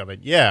aspects of it,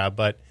 yeah,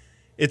 but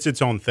it's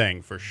its own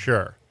thing for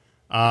sure.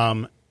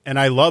 And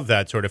I love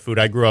that sort of food.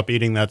 I grew up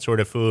eating that sort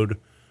of food,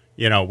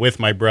 you know, with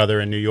my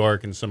brother in New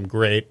York and some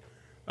great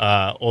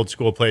old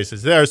school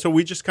places there. So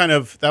we just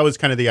that was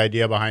kind of the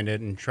idea behind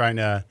it and trying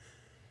to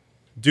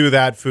do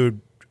that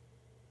food,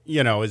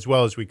 you know, as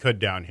well as we could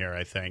down here,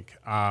 I think.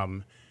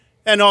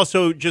 And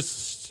also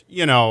just,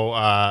 you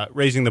know,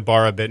 raising the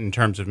bar a bit in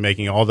terms of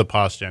making all the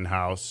pasta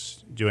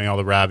in-house, doing all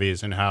the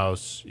ravis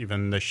in-house,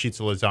 even the sheets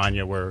of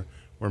lasagna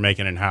we're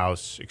making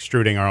in-house,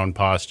 extruding our own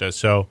pasta.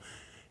 So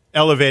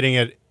elevating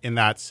it in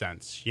that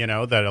sense, you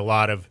know, that a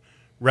lot of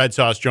red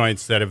sauce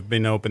joints that have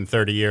been open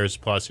 30 years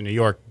plus in New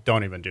York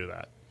don't even do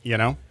that, you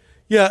know?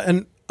 Yeah,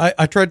 and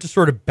I tried to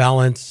sort of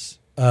balance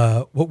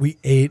what we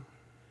ate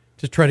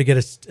to try to get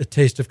a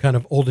taste of kind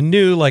of old and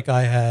new. Like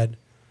I had,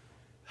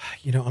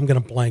 you know, I'm going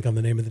to blank on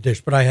the name of the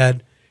dish, but I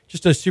had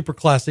just a super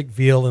classic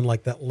veal and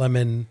like that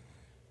lemon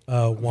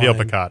wine. Veal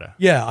piccata.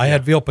 Yeah, I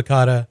had veal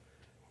piccata.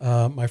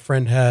 My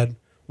friend had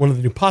one of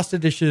the new pasta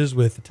dishes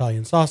with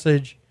Italian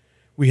sausage.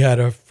 We had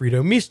a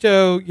Frito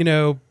misto, you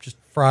know, just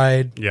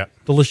fried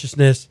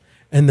deliciousness,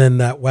 and then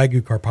that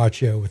Wagyu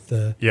carpaccio with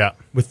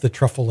the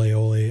truffle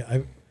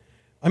aioli.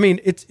 I mean,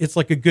 it's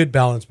like a good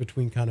balance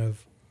between kind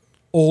of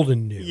old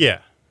and new.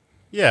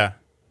 Yeah.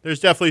 There's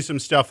definitely some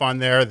stuff on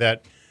there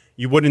that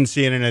you wouldn't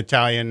see in an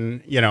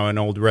Italian, you know, an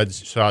old red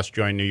sauce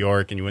joint in New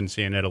York, and you wouldn't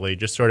see in Italy.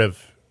 Just sort of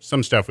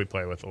some stuff we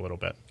play with a little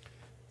bit.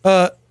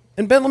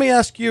 And Ben, let me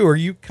ask you: are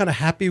you kind of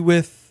happy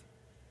with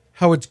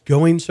how it's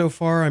going so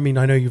far? I mean,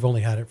 I know you've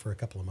only had it for a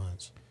couple of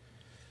months.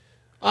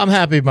 I'm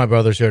happy my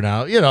brother's here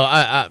now. You know,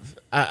 I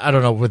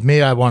don't know. With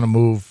me, I want to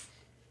move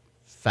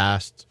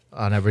fast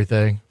on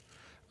everything.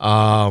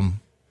 You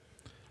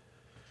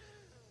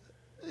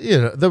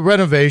know, the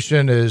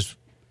renovation is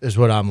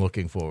what I'm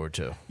looking forward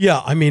to.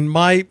 Yeah, I mean,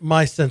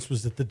 my sense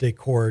was that the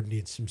decor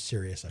needs some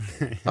serious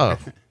update. Oh,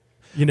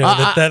 You know,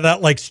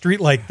 that like street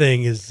light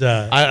thing is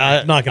not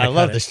going to. I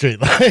love the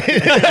street light.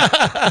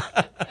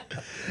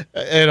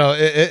 You know,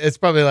 it's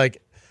probably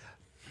like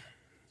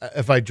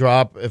if I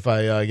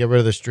get rid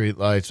of the street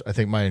lights, I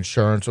think my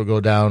insurance will go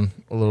down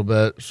a little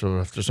bit. So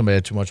if somebody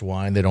had too much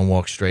wine, they don't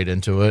walk straight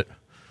into it.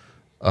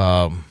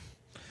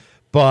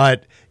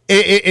 But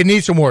it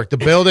needs some work. The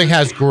building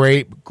has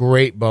great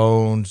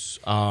bones.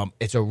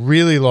 It's a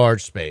really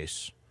large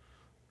space.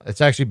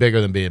 It's actually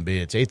bigger than B&B.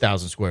 It's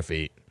 8,000 square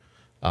feet.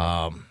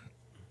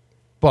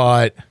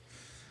 But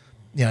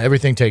you know,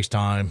 everything takes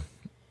time,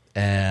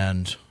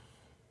 and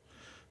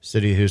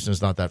City of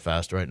Houston's not that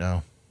fast right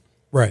now.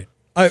 Right.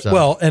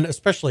 Well, and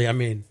especially, I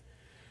mean,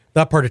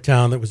 that part of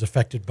town that was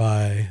affected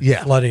by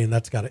flooding,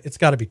 it's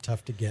got to be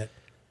tough to get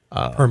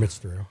permits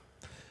through.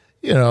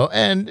 You know,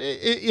 and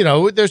you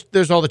know,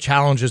 there's all the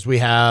challenges we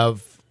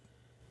have.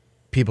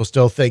 People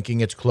still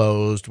thinking it's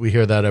closed. We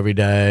hear that every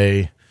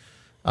day.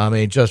 I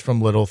mean, just from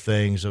little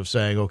things of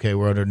saying, okay,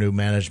 we're under new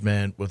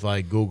management with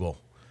like Google,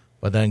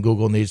 but then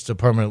Google needs to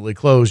permanently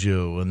close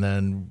you and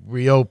then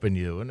reopen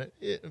you, and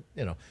you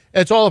know,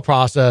 it's all a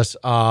process.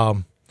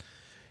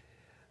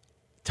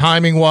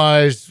 Timing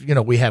wise, you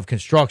know, we have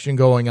construction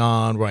going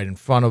on right in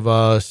front of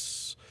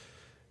us.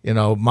 You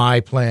know, my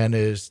plan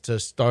is to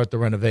start the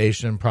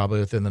renovation probably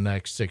within the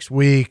next 6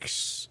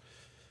 weeks.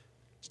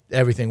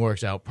 Everything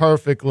works out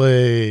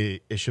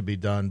perfectly. It should be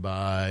done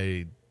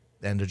by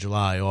end of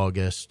July,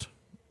 August.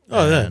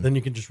 Oh, yeah. Then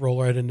you can just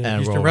roll right into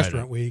Houston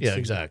Restaurant Week. Yeah,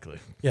 exactly.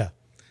 Yeah.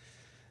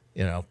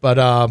 You know, but,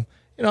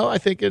 you know, I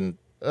think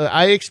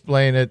I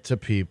explain it to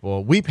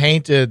people. We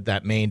painted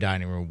that main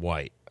dining room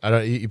white.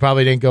 You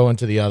probably didn't go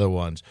into the other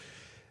ones.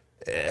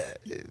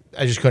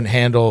 I just couldn't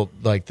handle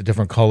like the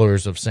different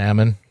colors of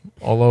salmon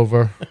all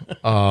over.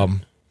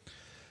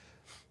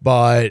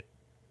 But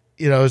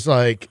you know, it's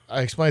like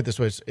I explain it this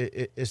way: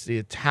 it's the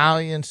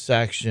Italian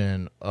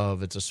section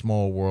of "It's a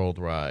Small World"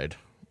 ride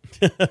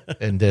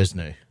in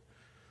Disney.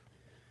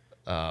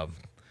 But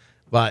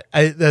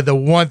the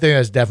one thing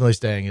that's definitely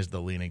staying is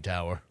the Leaning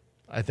Tower.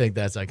 I think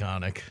that's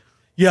iconic.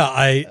 Yeah,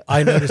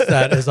 I noticed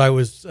that as I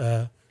was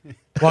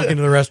walking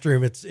to the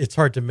restroom. It's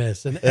hard to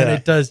miss, and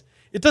it does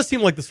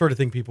seem like the sort of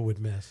thing people would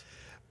miss.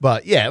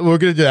 But yeah, we're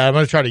going to do that. I'm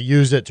going to try to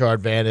use it to our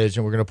advantage,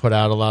 and we're going to put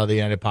out a lot of the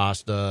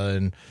antipasta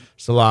and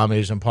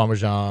salamis and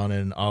parmesan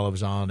and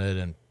olives on it,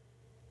 and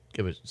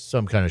give it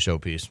some kind of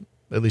showpiece,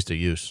 at least a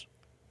use.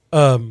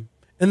 And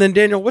then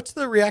Daniel, what's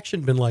the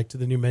reaction been like to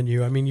the new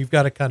menu? I mean, you've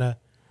got to kind of,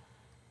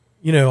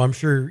 you know, I'm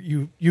sure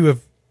you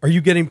have. Are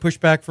you getting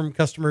pushback from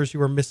customers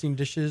who are missing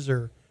dishes,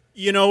 or?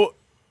 You know,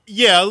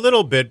 yeah, a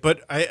little bit,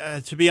 but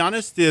to be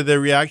honest, the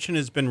reaction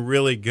has been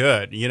really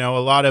good. You know,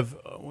 a lot of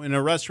in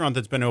a restaurant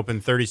that's been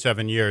open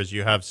 37 years,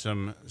 you have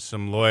some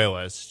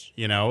loyalists,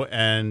 you know,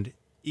 and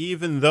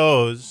even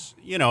those,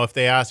 you know, if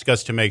they ask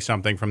us to make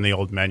something from the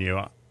old menu,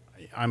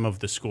 I'm of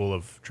the school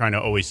of trying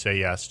to always say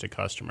yes to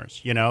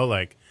customers, you know,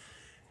 like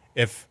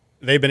if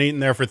they've been eating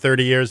there for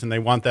 30 years and they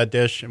want that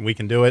dish and we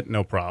can do it,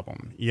 no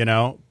problem, you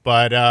know,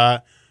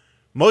 but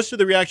most of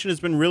the reaction has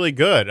been really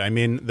good. I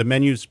mean, the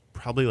menu's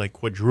probably like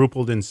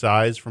quadrupled in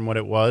size from what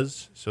it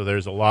was, so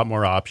there's a lot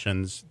more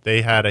options.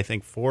 They had, I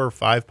think, 4 or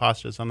 5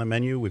 pastas on the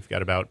menu. We've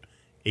got about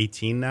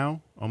 18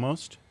 now,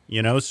 almost.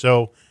 You know,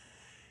 so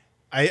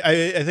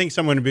I think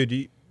someone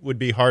would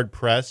be hard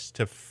pressed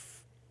to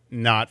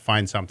not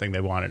find something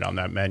they wanted on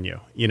that menu.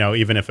 You know,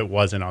 even if it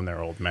wasn't on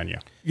their old menu.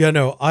 Yeah,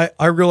 no,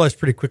 I realized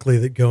pretty quickly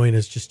that going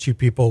as just 2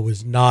 people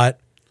was not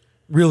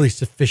really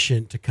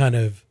sufficient to kind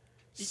of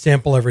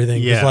sample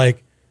everything. Yeah.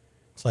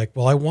 It's like,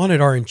 well, I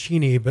wanted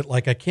arancini, but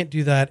like I can't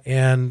do that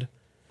and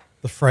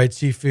the fried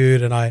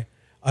seafood, and I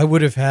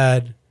would have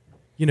had,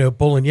 you know,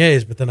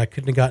 bolognese, but then I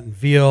couldn't have gotten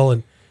veal,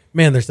 and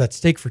man, there's that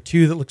steak for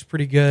 2 that looks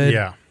pretty good.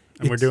 Yeah,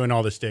 and we're doing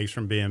all the steaks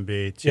from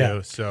B&B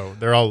too, so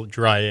they're all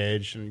dry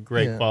aged and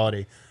great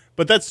quality.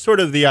 But that's sort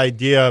of the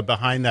idea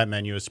behind that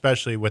menu,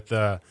 especially with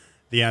the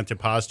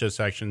antipasto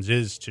sections,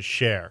 is to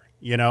share,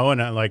 you know,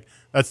 and like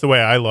that's the way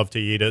I love to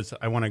eat. Is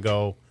I want to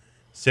go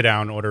sit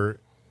down, order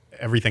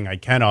everything I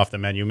can off the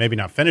menu, maybe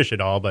not finish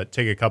it all, but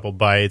take a couple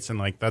bites, and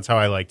like that's how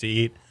I like to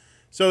eat.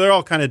 So they're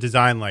all kind of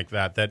designed like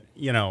that,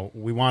 you know,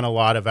 we want a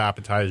lot of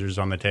appetizers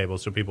on the table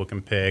so people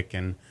can pick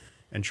and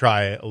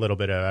try a little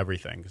bit of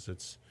everything, because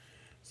it's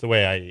the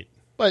way I eat.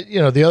 But, you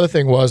know, the other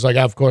thing was, like,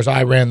 of course,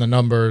 I ran the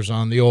numbers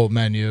on the old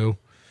menu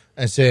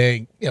and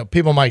saying, you know,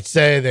 people might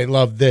say they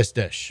love this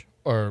dish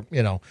or,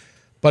 you know,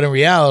 but in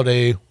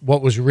reality,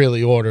 what was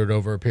really ordered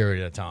over a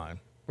period of time,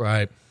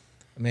 right?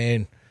 I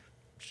mean,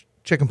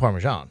 chicken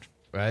parmesan,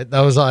 right?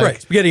 That was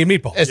like spaghetti and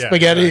meatballs.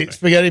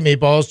 Spaghetti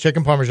meatballs,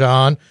 chicken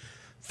parmesan,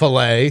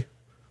 filet.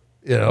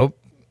 You know,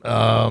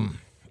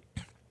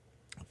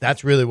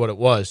 that's really what it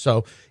was.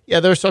 So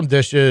yeah, there's some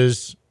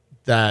dishes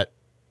that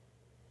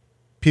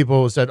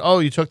people said, "Oh,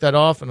 you took that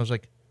off," and I was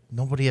like,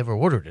 "Nobody ever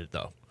ordered it,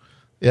 though."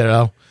 You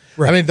know,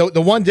 right. I mean,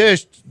 the one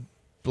dish,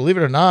 believe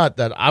it or not,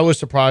 that I was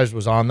surprised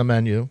was on the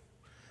menu,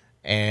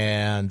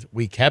 and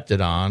we kept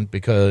it on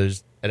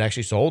because it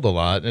actually sold a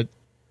lot.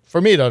 For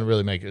me, it doesn't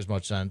really make as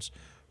much sense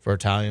for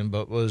Italian,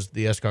 but was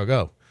the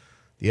escargot.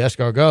 the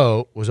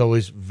escargot was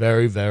always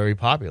very, very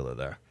popular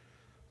there.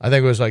 I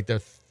think it was like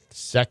their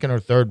second or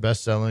third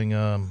best-selling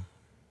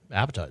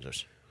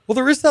appetizers. Well,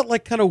 there is that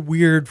like kind of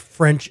weird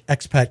French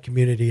expat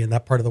community in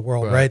that part of the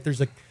world, right?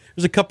 There's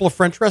a couple of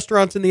French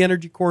restaurants in the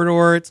energy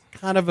corridor. It's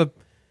kind of a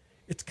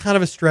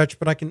stretch,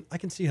 but I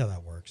can see how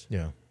that works.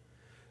 Yeah.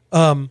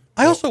 I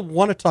also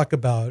want to talk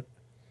about.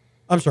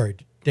 I'm sorry,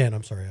 Dan.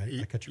 I'm sorry,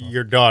 I cut you off.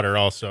 Your daughter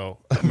also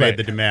made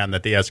the demand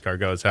that the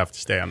escargots have to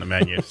stay on the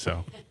menu.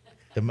 So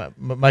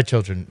My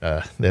children,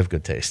 they have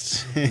good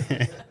tastes.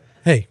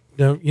 Hey,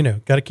 no,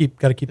 got to keep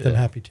them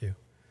happy too.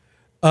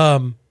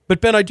 But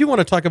Ben, I do want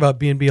to talk about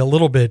B&B a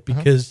little bit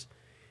because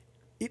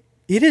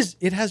it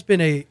has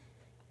been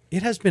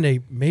a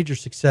major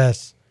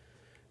success,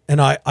 and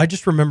I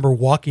just remember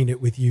walking it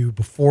with you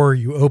before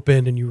you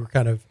opened, and you were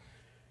kind of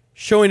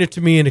showing it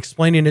to me and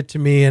explaining it to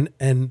me,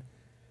 and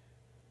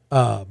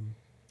I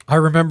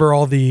remember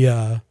all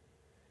the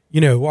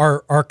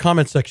our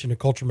comment section at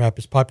Culture Map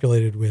is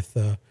populated with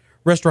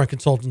restaurant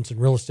consultants and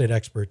real estate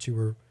experts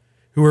who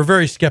were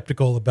very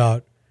skeptical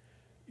about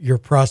your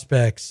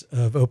prospects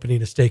of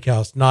opening a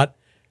steakhouse, not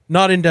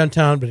in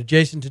downtown, but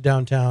adjacent to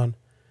downtown.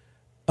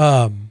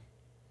 How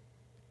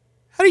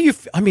do you,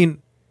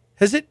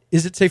 is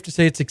it safe to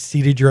say it's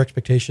exceeded your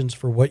expectations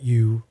for what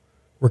you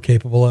were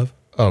capable of?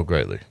 Oh,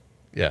 greatly.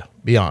 Yeah.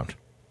 Beyond.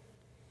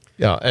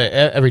 Yeah.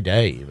 Every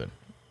day, even.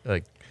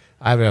 Like,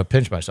 I have to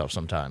pinch myself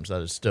sometimes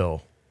that it's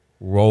still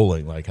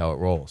rolling like how it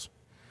rolls.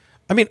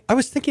 I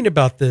was thinking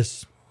about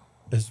this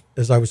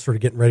as I was sort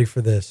of getting ready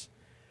for this.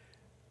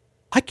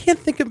 I can't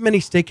think of many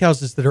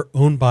steakhouses that are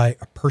owned by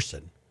a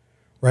person,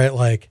 right?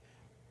 Like,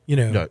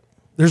 No.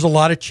 there's a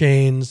lot of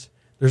chains.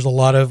 There's a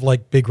lot of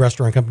like big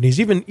restaurant companies,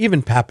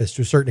 even Pappas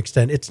to a certain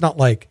extent. It's not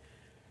like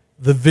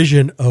the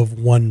vision of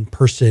one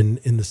person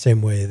in the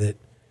same way that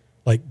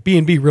like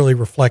B&B really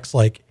reflects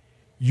like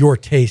your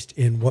taste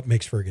in what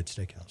makes for a good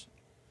steakhouse.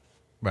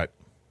 Right.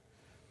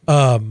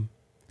 But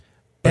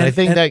I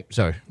think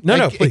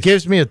it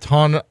gives me a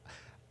ton.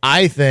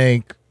 I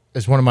think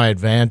it's one of my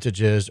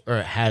advantages, or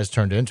it has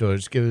turned into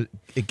it.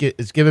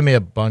 It's given me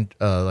a bunch,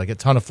 like a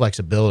ton of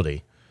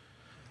flexibility.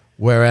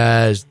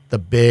 Whereas the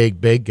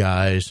big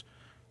guys,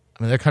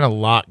 they're kind of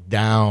locked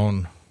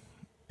down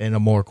in a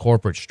more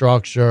corporate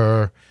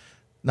structure,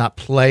 not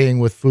playing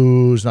with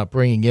foods, not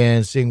bringing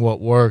in, seeing what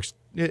works.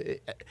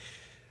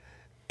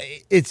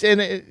 It's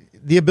in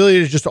the ability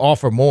to just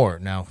offer more.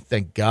 Now,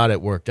 thank God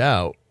it worked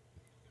out,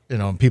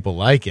 and people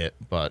like it,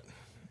 but.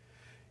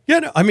 Yeah,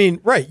 no,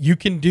 right. You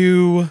can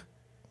do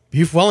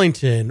beef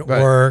Wellington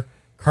or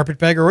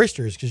carpetbagger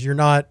oysters because you're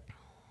not,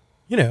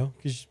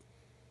 because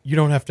you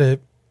don't have to,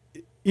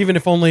 even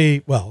if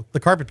only, well, the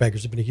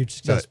carpetbaggers have been a huge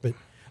success, but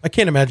I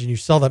can't imagine you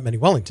sell that many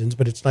Wellingtons,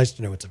 but it's nice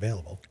to know it's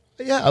available.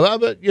 Yeah,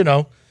 but,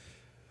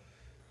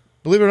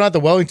 believe it or not, the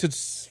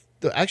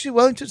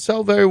Wellingtons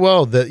sell very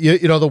well.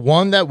 The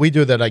one that we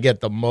do that I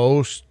get the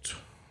most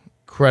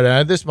credit,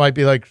 and this might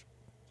be like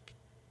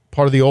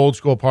part of the old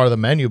school part of the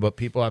menu, but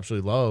people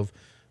absolutely love,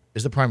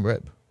 is the prime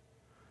rib.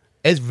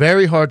 It's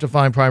very hard to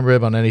find prime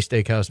rib on any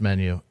steakhouse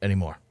menu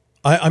anymore.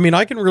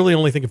 I can really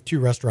only think of 2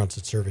 restaurants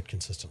that serve it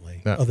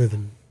consistently, other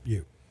than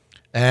you.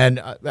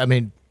 And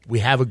we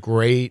have a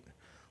great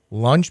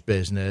lunch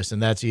business,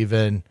 and that's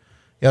even,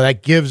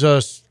 that gives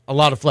us a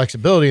lot of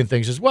flexibility and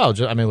things as well.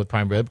 With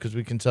prime rib, because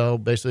we can sell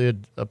basically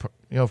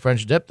a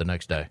French dip the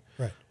next day.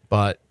 Right.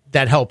 But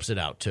that helps it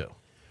out too.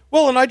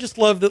 Well, and I just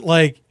love that,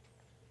 like,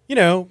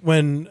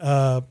 when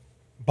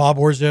Bob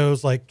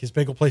Orzo's, like, his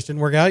bagel place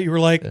didn't work out, you were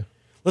like,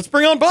 let's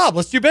bring on Bob.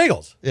 Let's do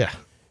bagels. Yeah.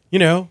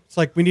 It's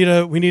like we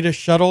need a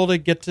shuttle to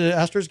get to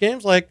Astros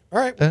games. Like, all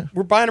right,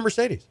 we're buying a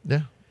Mercedes.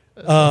 Yeah.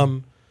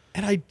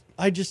 And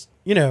I just,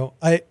 you're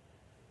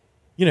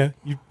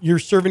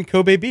serving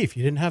Kobe beef.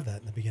 You didn't have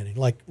that in the beginning.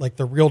 Like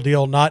the real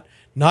deal, not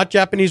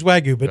Japanese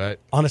Wagyu, but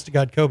honest to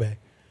God Kobe.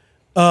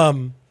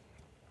 How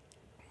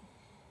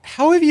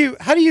do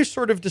you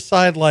sort of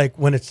decide like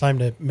when it's time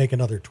to make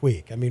another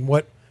tweak?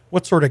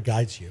 What sort of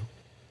guides you?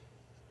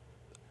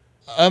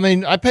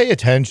 I pay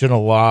attention a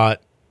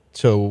lot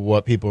to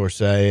what people are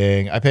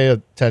saying. I pay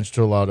attention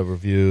to a lot of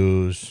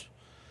reviews.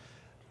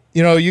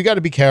 You got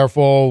to be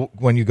careful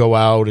when you go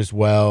out as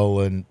well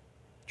and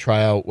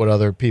try out what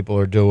other people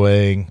are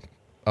doing.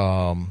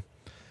 But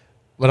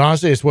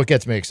honestly, it's what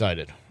gets me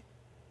excited.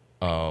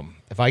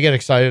 If I get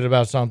excited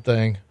about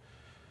something,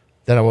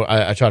 then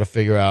I try to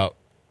figure out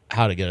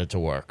how to get it to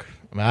work.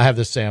 I have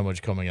this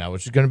sandwich coming out,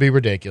 which is going to be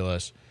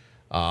ridiculous.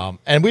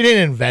 And we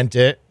didn't invent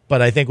it,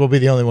 but I think we'll be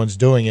the only ones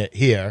doing it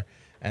here,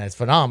 and it's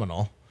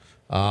phenomenal.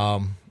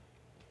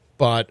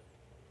 But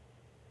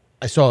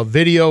I saw a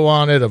video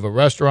on it of a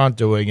restaurant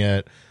doing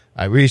it.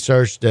 I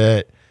researched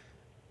it,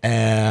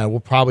 and we'll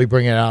probably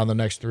bring it out in the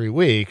next 3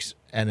 weeks,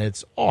 and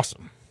it's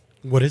awesome.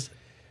 What is it?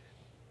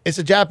 It's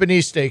a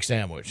Japanese steak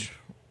sandwich.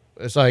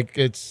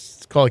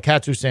 It's called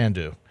katsu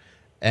sandu,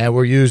 and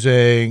we're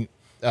using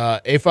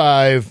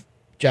A5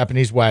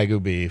 Japanese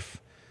Wagyu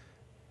beef.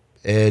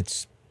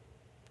 It's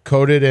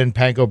coated in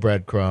panko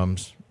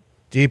breadcrumbs,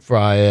 deep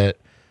fry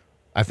it,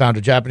 I found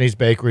a Japanese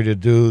bakery to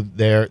do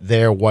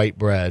their white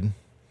bread.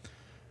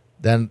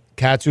 Then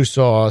katsu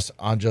sauce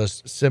on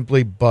just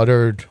simply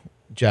buttered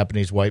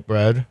Japanese white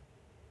bread.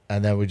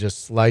 And then we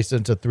just slice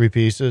into 3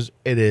 pieces.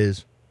 It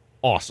is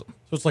awesome.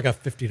 So it's like a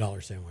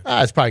 $50 sandwich.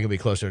 It's probably going to be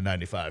closer to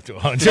 95 to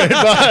 100.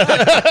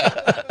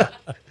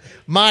 But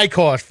my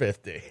cost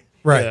 50.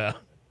 Right. Yeah.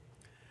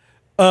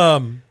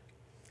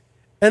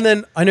 And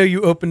then I know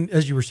you opened,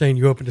 as you were saying,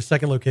 you opened a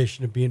second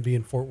location of B&B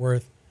in Fort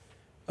Worth.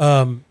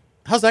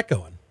 How's that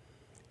going?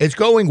 It's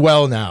going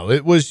well now.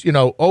 It was,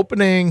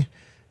 opening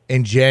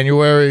in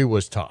January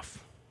was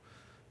tough.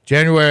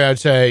 January, I'd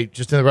say,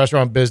 just in the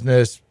restaurant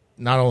business,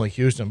 not only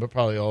Houston, but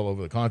probably all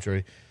over the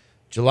country,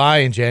 July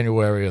and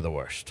January are the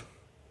worst.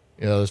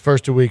 Those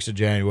first 2 weeks of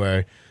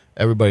January,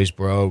 everybody's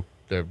broke.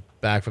 They're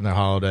back from their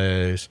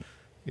holidays.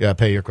 You got to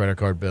pay your credit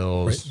card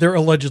bills. Right. They're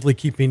allegedly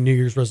keeping New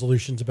Year's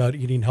resolutions about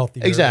eating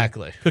healthier.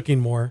 Exactly. Cooking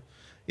more.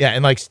 Yeah,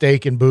 and like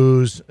steak and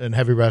booze and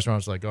heavy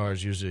restaurants like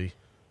ours, usually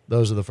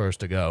those are the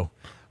first to go.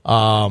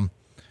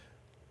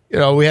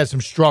 We had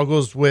some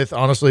struggles with,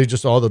 honestly,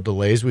 just all the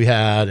delays we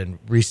had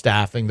and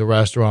restaffing the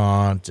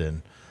restaurant.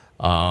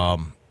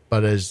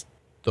 But as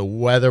the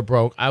weather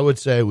broke, I would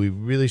say we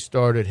really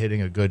started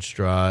hitting a good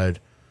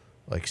stride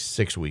like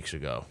 6 weeks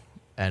ago.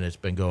 And it's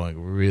been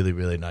going really,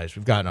 really nice.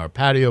 We've gotten our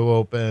patio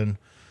open.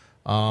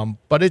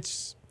 But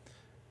it's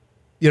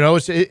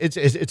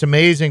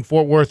amazing.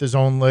 Fort Worth is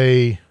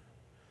only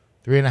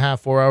 3.5,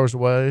 4 hours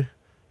away.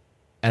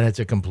 And it's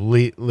a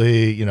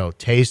completely,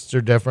 tastes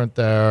are different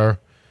there.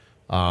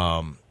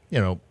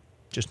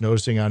 Just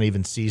noticing on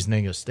even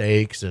seasoning of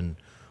steaks and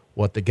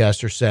what the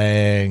guests are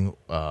saying.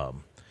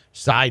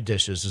 Side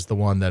dishes is the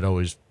one that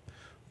always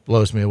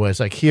blows me away. It's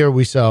like here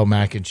we sell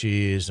mac and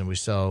cheese and we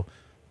sell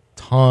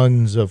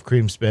tons of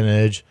cream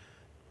spinach.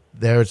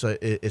 There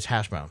it's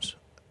hash browns.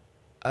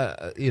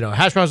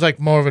 Hash browns like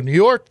more of a New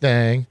York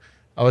thing,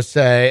 I would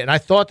say. And I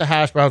thought the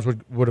hash browns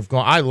would have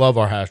gone. I love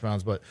our hash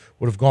browns, but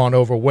would have gone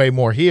over way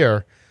more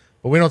here.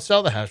 But we don't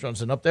sell the hash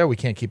browns, and up there we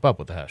can't keep up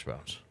with the hash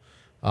browns.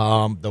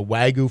 The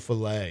Wagyu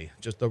filet,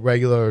 just the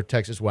regular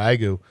Texas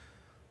Wagyu,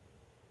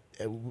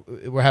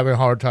 we're having a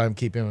hard time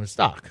keeping them in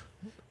stock.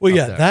 Well,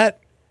 yeah,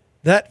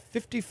 that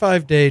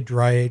 55-day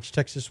dry-aged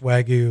Texas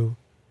Wagyu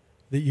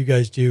that you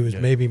guys do is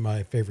maybe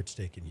my favorite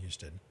steak in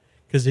Houston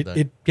because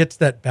it gets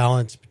that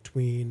balance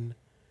between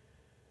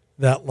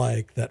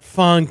that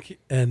funk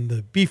and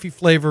the beefy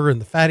flavor and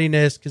the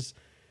fattiness because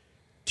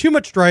too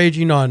much dry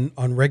aging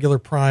on regular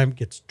prime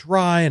gets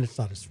dry and it's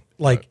not as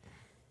like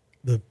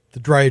the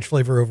dry age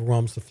flavor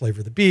overwhelms the flavor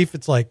of the beef.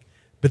 It's like,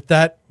 but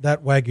that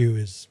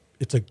Wagyu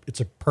it's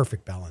a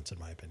perfect balance in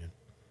my opinion.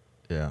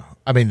 Yeah,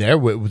 I mean there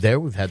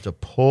we've had to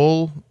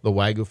pull the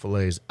Wagyu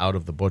fillets out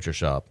of the butcher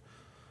shop,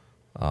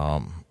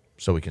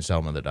 so we can sell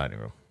them in the dining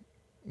room.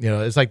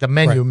 It's like the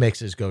menu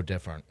mixes go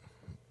different,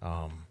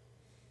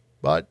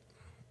 but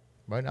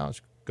right now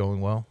it's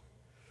going well.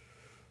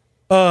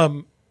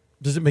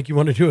 Does it make you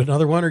want to do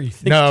another one, or you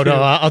think? No,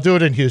 I'll do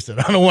it in Houston.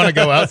 I don't want to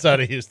go outside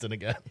of Houston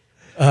again.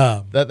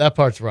 That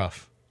part's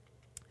rough.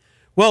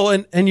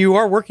 Well, and you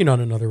are working on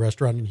another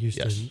restaurant in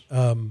Houston, yes.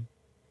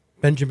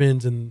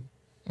 Benjamin's in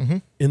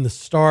the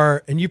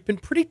Star, and you've been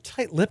pretty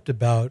tight-lipped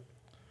about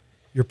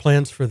your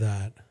plans for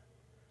that.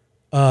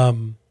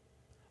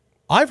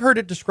 I've heard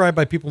it described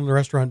by people in the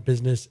restaurant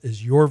business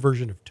as your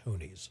version of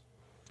Tony's.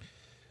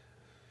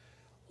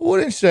 I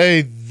wouldn't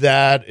say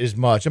that as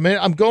much. I mean,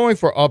 I'm going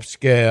for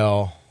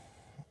upscale,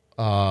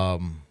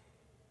 but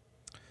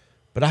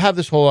I have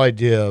this whole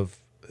idea of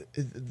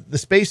the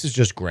space is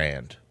just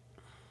grand.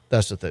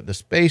 That's the thing. The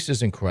space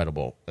is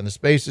incredible, and the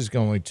space is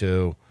going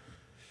to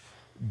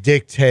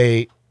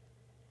dictate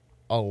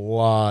a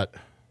lot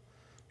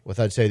with,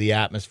 I'd say, the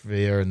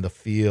atmosphere and the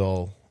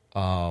feel.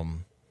 But,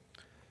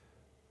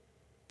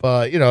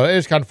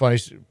 it's kind of funny,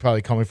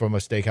 probably coming from a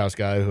steakhouse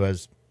guy who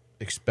has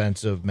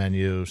expensive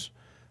menus.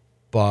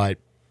 But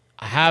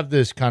I have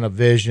this kind of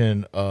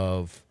vision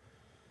of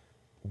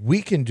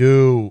we can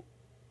do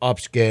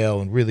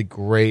upscale and really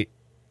great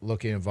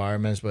looking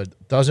environments, but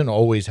it doesn't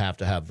always have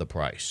to have the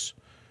price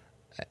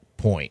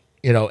point,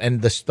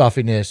 and the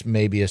stuffiness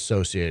may be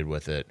associated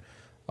with it.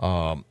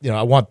 I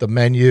want the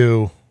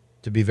menu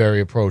to be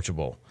very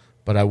approachable,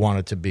 but I want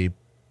it to be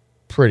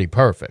pretty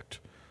perfect.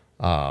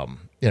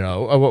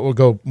 We'll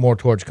go more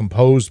towards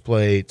composed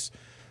plates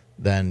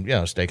than,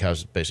 steakhouse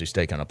is basically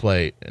steak on a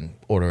plate and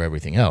order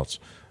everything else.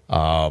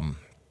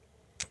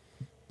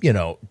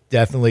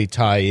 Definitely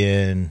tie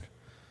in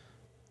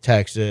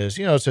Texas.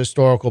 It's a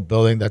historical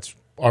building. That's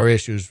our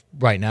issues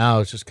right now.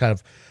 It's just kind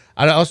of,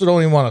 I also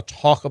don't even want to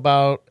talk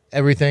about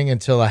everything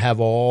until I have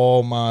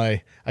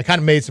I kind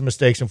of made some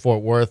mistakes in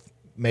Fort Worth,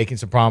 making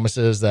some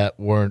promises that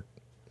weren't,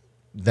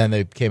 then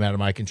they came out of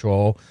my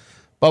control.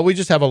 But we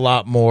just have a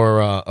lot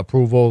more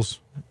approvals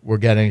we're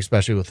getting,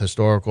 especially with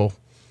historical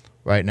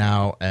right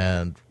now.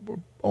 And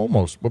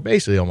we're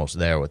basically almost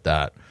there with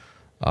that.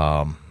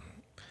 But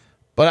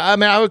I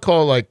mean, I would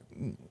call it like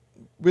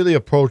really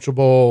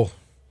approachable,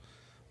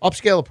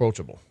 upscale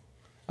approachable.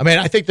 I mean,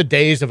 I think the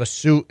days of a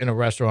suit in a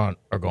restaurant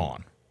are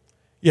gone.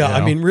 Yeah, You I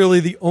know? mean, really,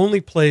 the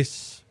only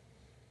places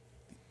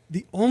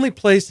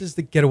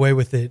that get away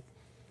with it,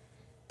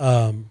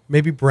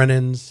 maybe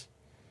Brennan's,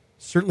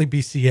 certainly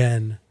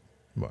BCN,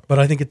 Right. but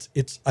I think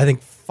I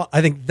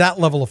think that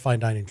level of fine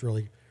dining is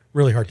really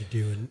really hard to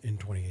do in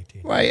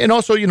 2018. Right, and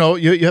also,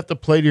 you have to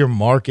play to your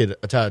market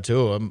a tad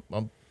too.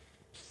 I'm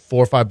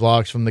 4 or 5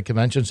 blocks from the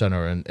convention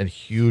center and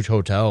huge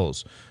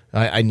hotels.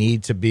 I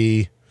need to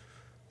be,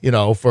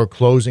 for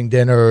closing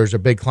dinners or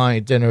big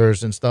client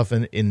dinners and stuff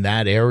in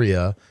that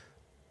area.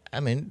 I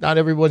mean, not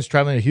everyone's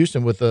traveling to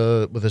Houston with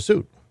a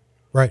suit,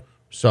 Right.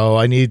 so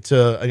I need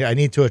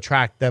to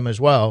attract them as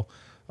well.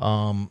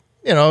 And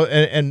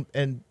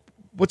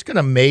what's going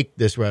to make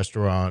this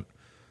restaurant,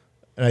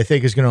 and I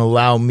think is going to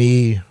allow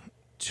me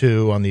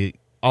to, on the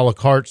a la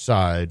carte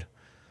side,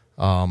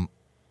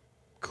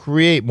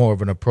 create more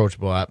of an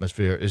approachable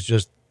atmosphere is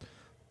just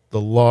the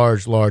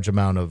large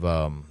amount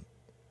of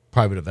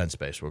private event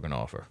space we're going to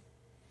offer.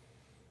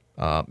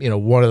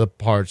 One of the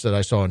parts that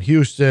I saw in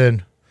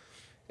Houston,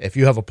 if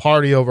you have a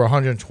party over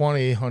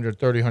 120,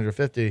 130,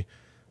 150,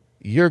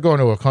 you're going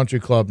to a country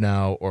club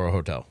now or a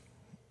hotel.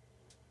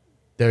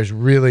 There's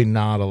really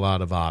not a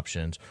lot of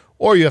options.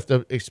 Or you have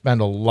to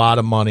expend a lot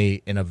of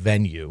money in a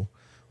venue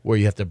where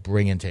you have to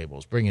bring in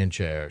tables, bring in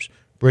chairs,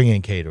 bring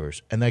in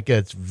caterers, and that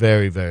gets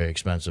very, very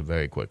expensive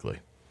very quickly.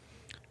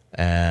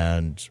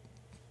 And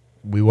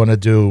we want to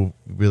do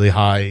really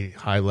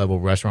high level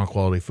restaurant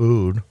quality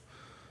food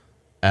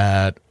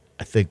at,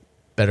 I think,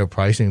 better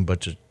pricing, but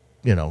just,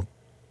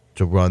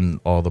 to run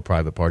all the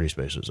private party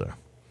spaces there.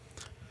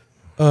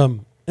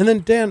 And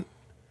then Dan,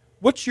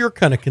 what's your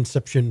kind of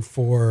conception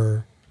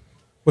for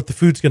what the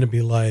food's going to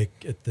be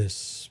like at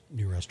this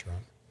new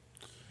restaurant?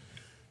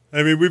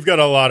 I mean, we've got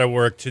a lot of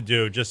work to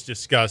do just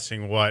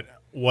discussing what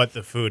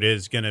the food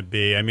is going to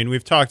be. I mean,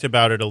 we've talked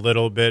about it a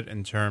little bit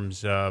in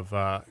terms of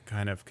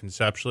kind of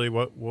conceptually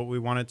what we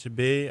want it to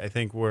be. I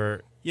think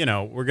we're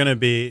going to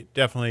be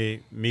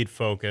definitely meat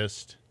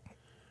focused.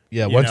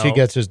 Yeah, once he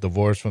gets his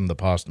divorce from the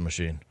pasta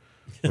machine,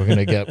 we're going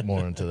to get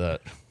more into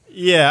that.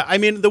 Yeah, I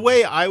mean, the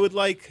way I would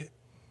like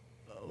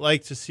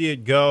to see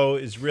it go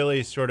is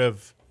really sort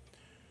of,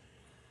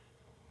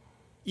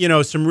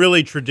 some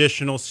really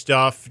traditional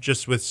stuff,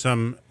 just with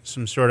some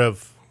sort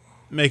of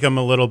make them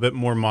a little bit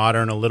more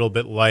modern, a little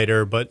bit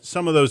lighter, but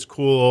some of those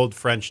cool old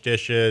French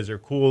dishes or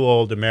cool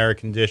old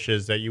American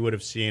dishes that you would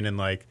have seen in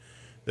like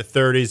the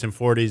 30s and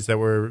 40s that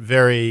were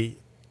very,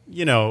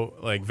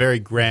 very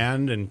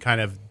grand, and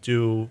kind of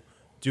do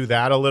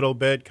that a little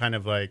bit, kind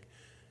of like,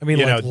 I mean,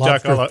 like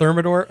lobster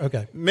thermidor?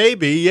 Okay.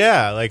 Maybe,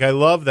 yeah. Like, I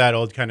love that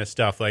old kind of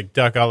stuff, like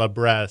duck a la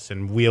Bresse,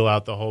 and wheel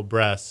out the whole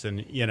Bresse,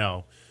 and,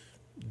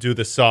 do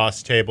the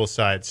sauce table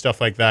side. Stuff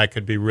like that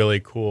could be really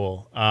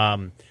cool.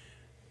 Have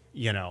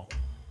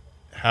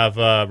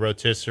a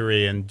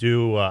rotisserie and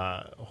do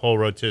whole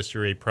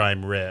rotisserie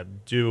prime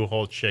rib, do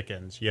whole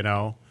chickens,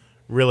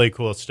 really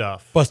cool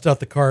stuff. Bust out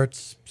the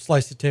carts,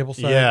 slice the table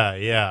side.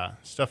 Yeah.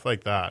 Stuff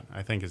like that,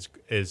 I think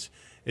is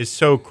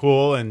so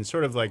cool, and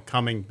sort of like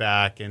coming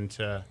back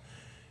into,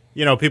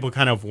 people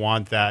kind of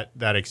want that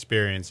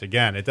experience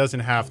again. It doesn't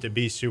have to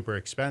be super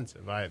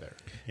expensive either.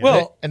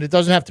 Well, and it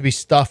doesn't have to be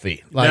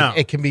stuffy. Like, No.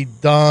 It can be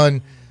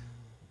done.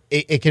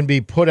 It can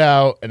be put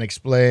out and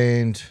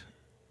explained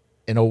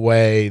in a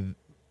way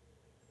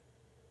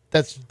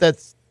that's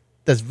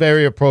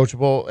very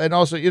approachable. And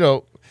also,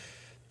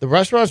 the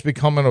restaurant's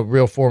becoming a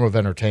real form of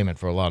entertainment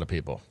for a lot of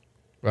people,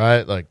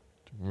 right? Like,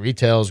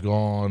 retail's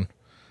gone,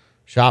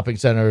 shopping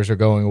centers are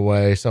going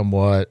away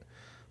somewhat.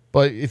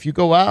 But if you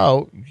go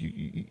out,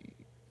 you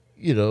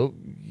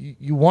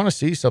want to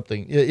see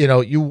something.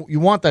 You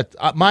want that.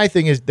 My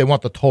thing is, they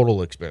want the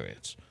total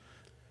experience.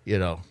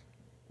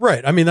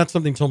 Right. I mean, that's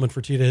something Tillman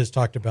Fertitta has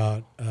talked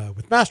about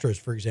with Mastro's,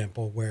 for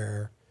example,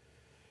 where,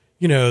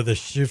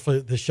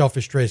 the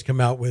shellfish trays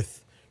come out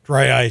with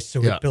dry ice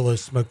so it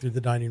billows smoke through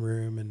the dining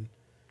room. And,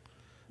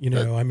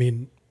 I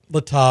mean,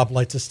 La Table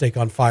lights a steak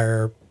on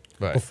fire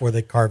before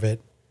they carve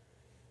it.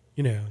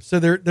 So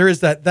there is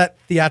that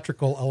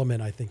theatrical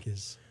element, I think,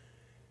 is...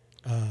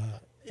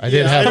 I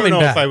don't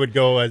know if I would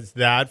go as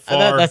that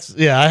far.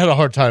 I had a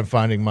hard time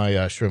finding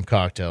my shrimp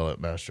cocktail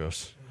at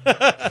Mastro's.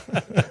 I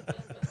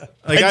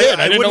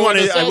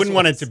wouldn't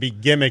want it to be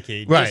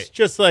gimmicky. Right.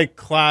 Just like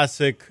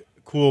classic,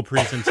 cool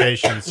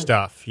presentation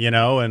stuff,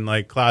 and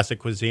like classic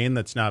cuisine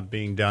that's not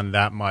being done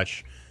that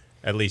much,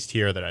 at least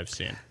here, that I've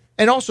seen.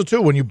 And also,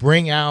 too, when you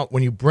bring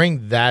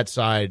that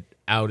side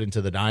out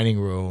into the dining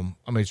room,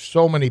 I mean,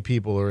 so many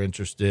people are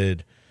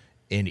interested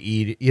in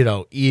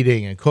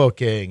eating and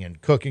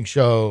cooking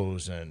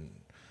shows, and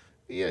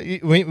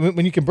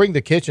when you can bring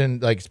the kitchen,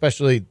 like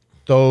especially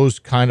those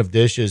kind of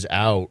dishes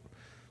out,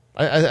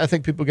 I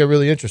think people get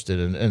really interested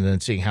in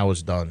seeing how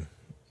it's done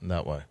in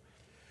that way.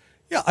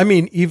 Yeah, I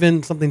mean,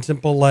 even something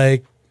simple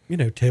like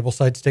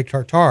tableside steak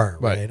tartare,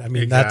 right? I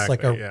mean, exactly,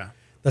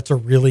 that's a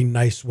really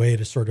nice way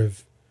to sort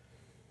of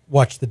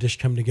watch the dish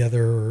come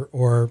together.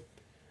 Or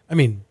I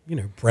mean,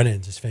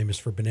 Brennan's is famous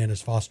for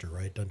bananas Foster,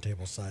 right? Done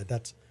tableside.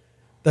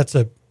 That's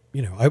a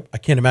I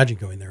can't imagine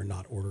going there and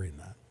not ordering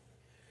that.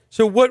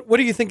 So what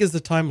do you think is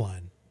the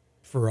timeline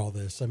for all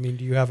this? I mean,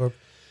 do you have a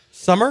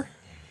summer?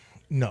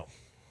 No.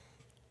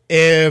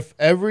 If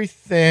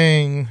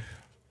everything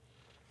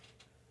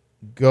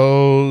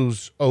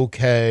goes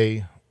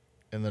okay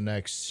in the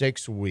next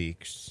 6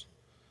 weeks,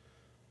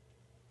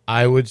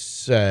 I would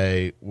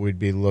say we'd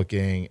be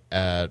looking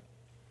at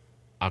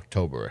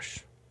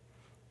October-ish,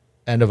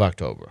 end of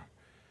October.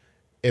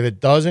 If it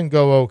doesn't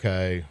go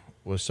okay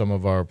with some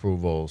of our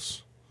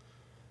approvals,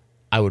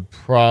 I would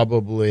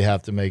probably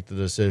have to make the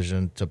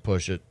decision to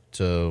push it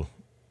to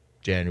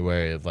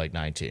January of like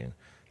 19,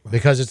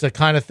 because it's the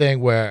kind of thing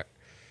where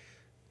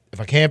if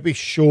I can't be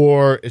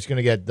sure it's going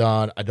to get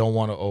done, I don't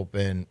want to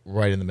open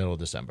right in the middle of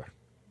December.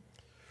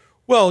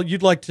 Well,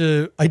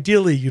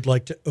 ideally, you'd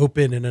like to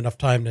open in enough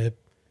time to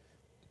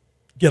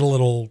get a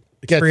little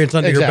experience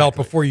under your belt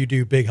before you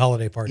do big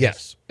holiday parties.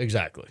 Yes,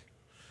 exactly.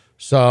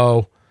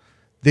 So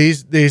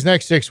these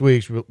next 6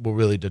 weeks will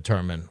really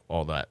determine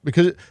all that,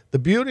 because the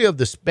beauty of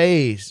the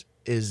space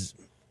is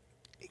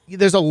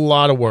there's a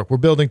lot of work. We're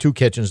building 2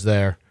 kitchens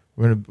there.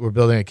 We're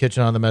building a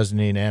kitchen on the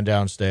mezzanine and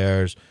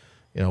downstairs.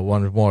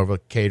 One is more of a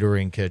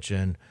catering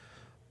kitchen,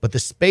 but the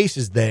space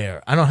is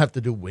there. I don't have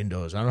to do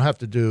windows. I don't have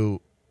to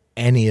do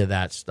any of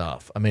that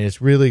stuff. I mean,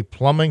 it's really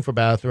plumbing for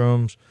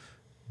bathrooms,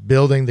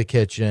 building the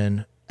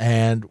kitchen,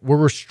 and we're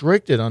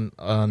restricted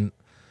on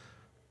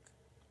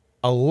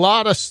a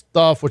lot of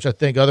stuff, which I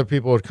think other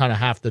people would kind of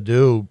have to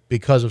do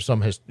because of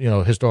some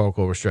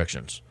historical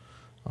restrictions.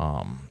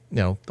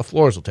 The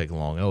floors will take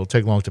long. It'll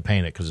take long to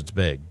paint it because it's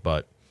big,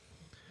 but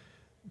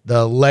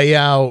the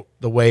layout,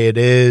 the way it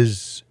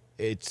is,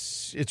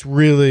 it's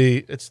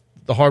really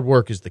the hard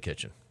work is the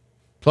kitchen.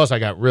 Plus, I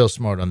got real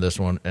smart on this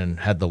one and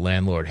had the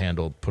landlord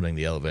handle putting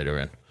the elevator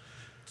in.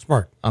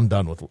 Smart. I'm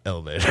done with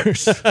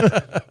elevators.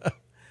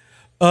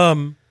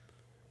 And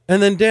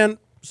then Dan,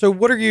 so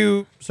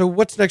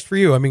what's next for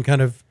you? I mean,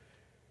 kind of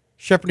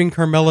shepherding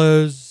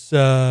Carmelo's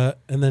and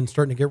then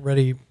starting to get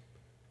ready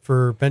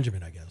for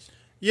Benjamin, I guess.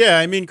 Yeah,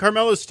 I mean,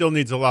 Carmelo still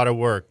needs a lot of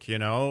work,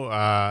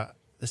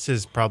 This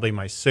is probably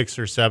my 6th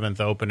or 7th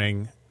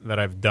opening that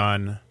I've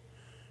done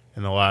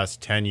in the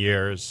last 10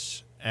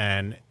 years.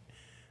 And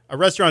a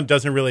restaurant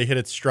doesn't really hit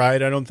its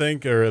stride, I don't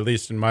think, or at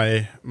least in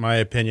my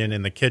opinion,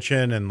 in the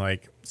kitchen and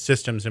like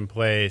systems in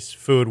place,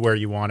 food where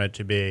you want it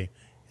to be.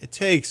 It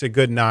takes a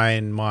good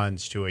 9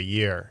 months to a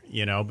year,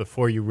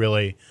 before you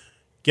really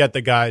get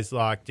the guys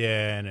locked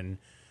in and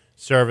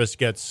service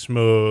gets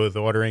smooth,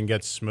 ordering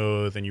gets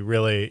smooth, and you're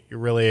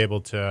really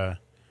able to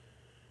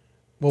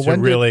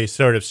really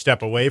sort of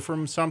step away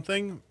from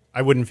something.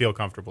 I wouldn't feel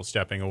comfortable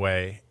stepping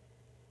away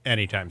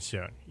anytime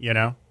soon,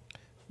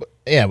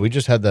 Yeah, we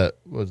just had the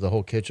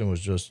whole kitchen was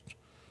just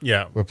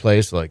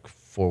replaced like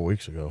 4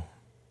 weeks ago.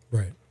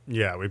 Right.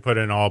 Yeah, we put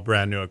in all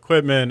brand new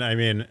equipment. I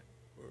mean,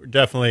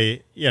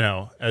 definitely,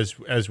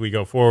 as we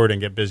go forward and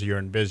get busier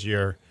and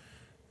busier,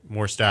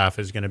 more staff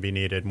is going to be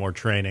needed, more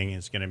training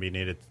is going to be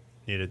needed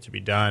to be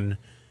done.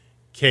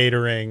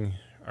 Catering,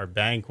 our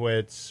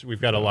banquets,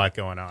 we've got a lot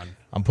going on.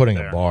 I'm putting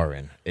a bar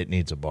in. It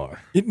needs a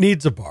bar. It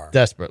needs a bar.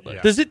 Desperately.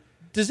 Yeah.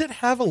 Does it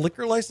have a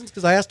liquor license?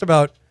 Because I asked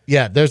about...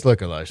 Yeah, there's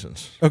liquor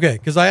license. Okay,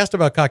 because I asked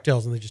about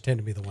cocktails and they just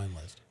handed me the wine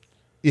list.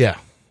 Yeah.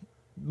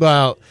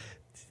 Well,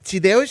 see,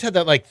 they always had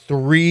that like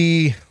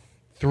three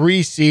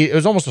seat. It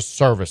was almost a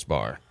service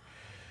bar.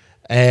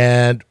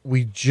 And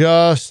we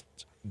just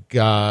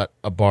got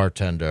a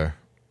bartender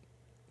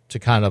to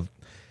kind of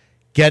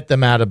get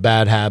them out of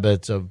bad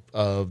habits of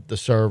the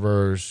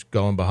servers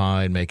going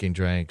behind, making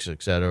drinks,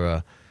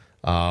 etc.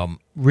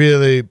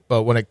 Really,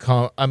 but when it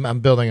comes, I'm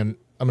going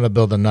to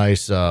build a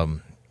nice, it's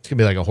going to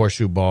be like a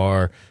horseshoe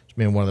bar. It's going to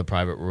be in one of the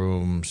private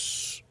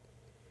rooms.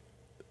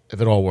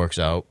 If it all works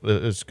out,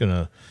 it's going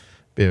to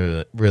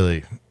be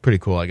really pretty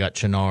cool. I got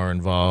Chinar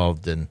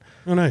involved and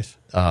oh, nice.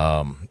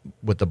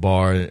 With the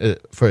bar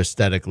for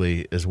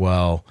aesthetically as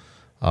well.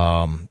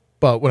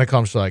 But when it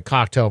comes to like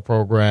cocktail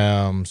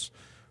programs,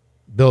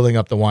 building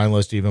up the wine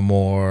list even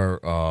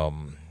more,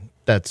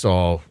 that's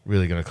all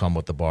really going to come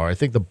with the bar. I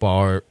think the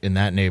bar in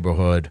that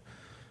neighborhood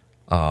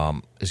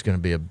is going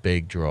to be a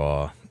big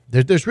draw.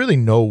 There's really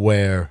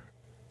nowhere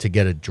to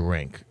get a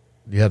drink.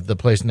 You have the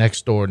place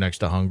next door next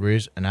to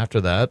Hungry's, and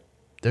after that,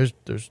 there's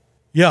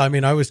Yeah, I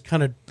mean, I was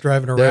kind of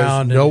driving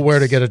around. There's nowhere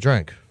to get a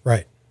drink.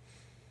 Right.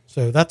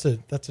 So that's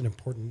an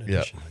important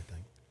addition, I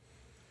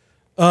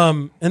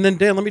think. And then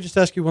Dan, let me just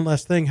ask you one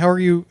last thing. How are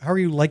you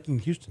liking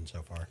Houston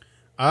so far?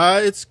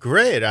 It's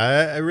great.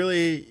 I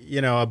really,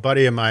 a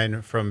buddy of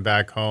mine from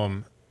back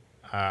home,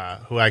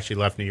 who actually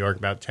left New York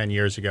about 10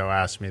 years ago,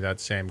 asked me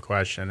that same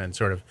question and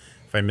sort of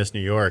if I miss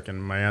New York,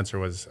 and my answer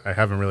was I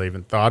haven't really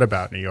even thought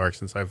about New York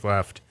since I've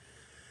left.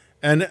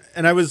 And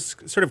I was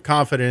sort of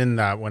confident in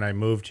that when I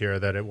moved here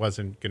that it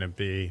wasn't going to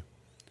be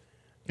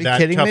that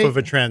tough of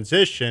a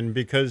transition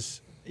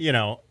because, you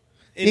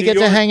get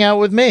to hang out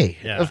with me.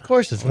 Yeah. Of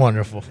course it's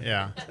wonderful.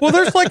 Yeah. Well,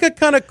 there's like a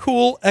kind of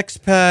cool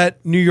expat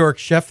New York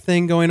chef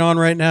thing going on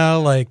right now,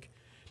 like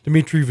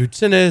Dimitri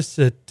Voutsinis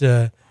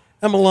at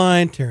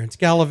Emmeline, Terrence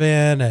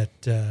Gallivan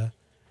at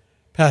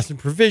Past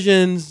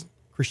Provisions.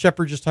 Chris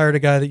Shepard just hired a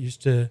guy that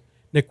used to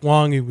Nick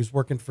Wong, who was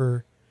working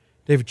for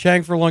David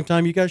Chang for a long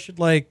time. You guys should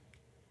I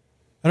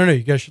don't know.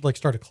 You guys should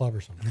start a club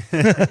or something.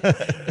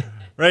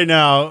 Right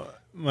now,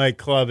 my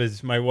club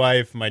is my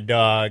wife, my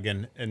dog,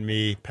 and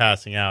me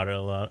passing out at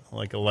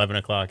 11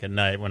 o'clock at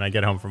night when I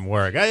get home from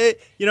work. In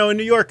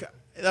New York,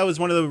 that was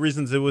one of the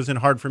reasons it wasn't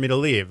hard for me to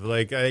leave.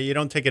 You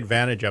don't take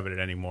advantage of it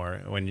anymore.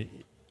 When you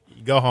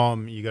go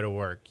home, you go to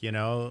work,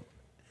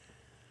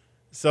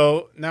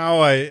 So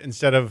now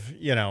instead of,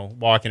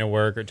 walking to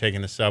work or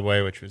taking the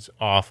subway, which was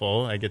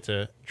awful, I get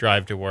to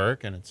drive to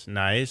work, and it's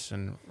nice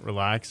and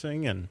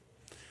relaxing, and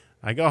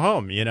I go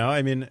home,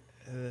 it's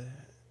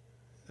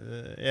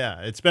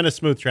been a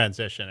smooth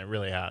transition. It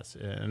really has.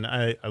 And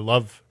I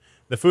love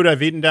the food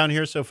I've eaten down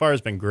here so far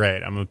has been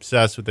great. I'm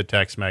obsessed with the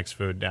Tex-Mex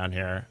food down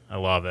here. I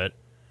love it.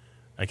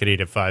 I could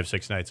eat it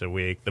 5-6 nights a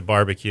week. The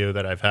barbecue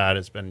that I've had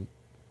has been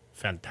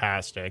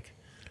fantastic.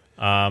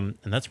 And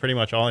that's pretty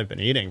much all I've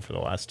been eating for the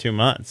last 2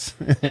 months.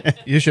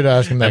 You should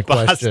ask him that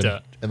question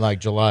pasta. in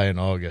July and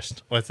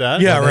August. What's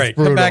that? Yeah, That's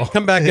right.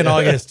 Come back in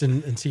August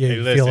and see how Hey,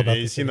 you listen, feel about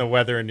you've this. seen the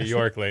weather in New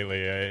York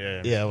lately.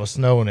 Yeah, well,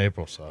 snow in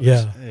April sucks.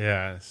 Yeah.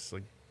 Yeah, it's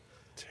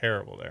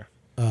terrible there.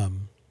 Well,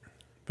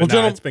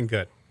 It's been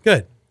good.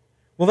 Good.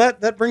 Well,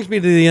 that brings me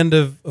to the end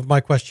of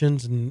my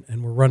questions,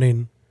 and we're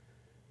running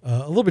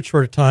a little bit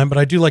short of time, but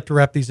I do like to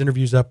wrap these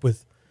interviews up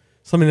with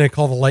something they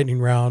call the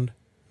lightning round.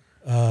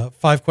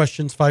 5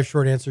 questions, 5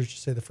 short answers.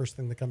 Just say the first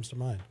thing that comes to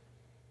mind.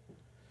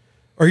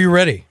 Are you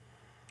ready?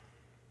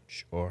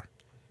 Sure.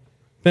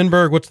 Ben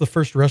Berg, what's the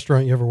first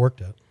restaurant you ever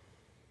worked at?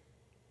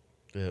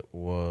 It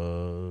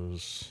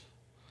was,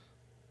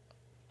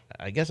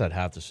 I guess I'd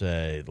have to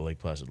say the Lake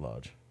Placid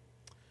Lodge.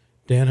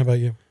 Dan, how about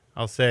you?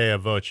 I'll say a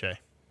voce.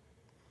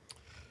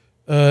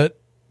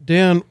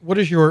 Dan, what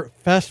is your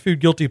fast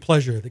food guilty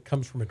pleasure that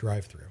comes from a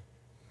drive-thru?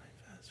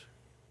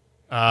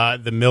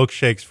 The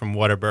milkshakes from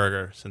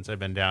Whataburger, since I've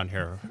been down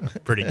here, are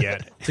pretty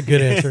good. It's a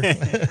good answer.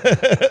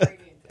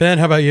 Ben,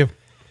 how about you?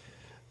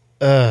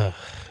 I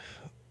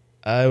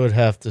would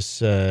have to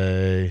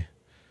say,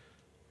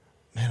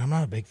 man, I'm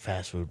not a big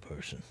fast food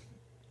person.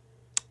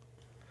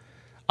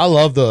 I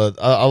love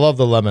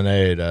the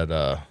lemonade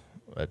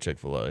at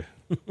Chick-fil-A.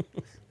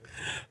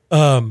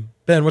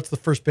 Ben, what's the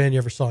first band you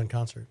ever saw in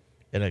concert?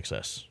 In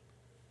excess.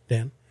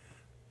 Dan?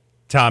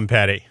 Tom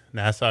Petty,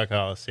 Nassau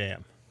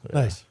Coliseum.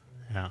 Nice.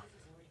 Yeah.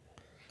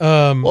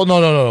 Well,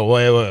 no.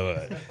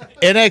 Wait.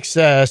 In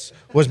excess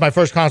was my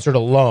first concert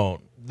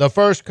alone. The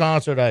first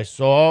concert I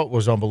saw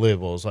was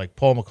unbelievable. It was like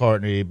Paul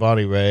McCartney,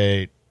 Bonnie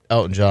Raitt,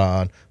 Elton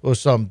John. It was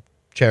some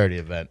charity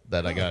event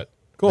that I got.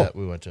 Cool. That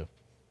we went to.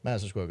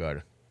 Madison Square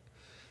Garden.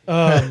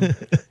 Tom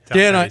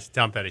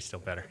Petty's still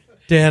better.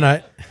 Dan,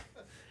 I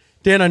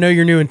know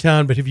you're new in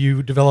town, but have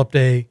you developed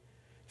a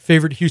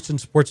favorite Houston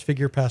sports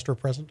figure, past or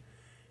present?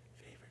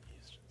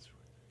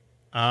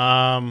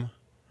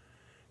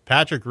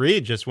 Patrick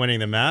Reed just winning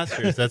the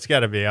Masters. That's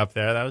got to be up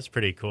there. That was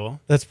pretty cool.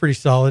 That's pretty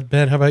solid.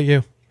 Ben, how about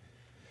you?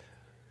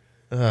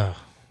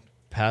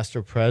 Past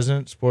or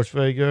present sports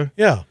figure?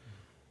 Yeah.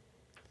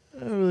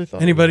 I really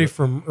thought Anybody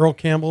from Earl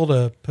Campbell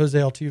to Jose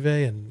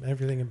Altuve and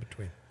everything in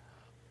between.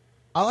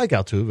 I like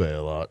Altuve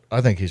a lot. I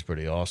think he's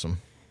pretty awesome.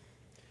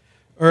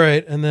 All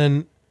right, and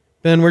then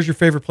Ben, where's your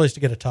favorite place to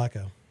get a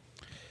taco?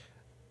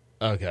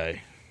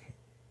 Okay.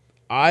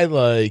 I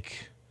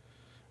like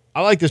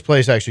this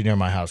place actually near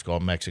my house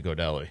called Mexico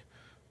Deli.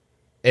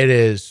 It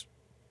is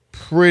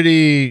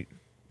very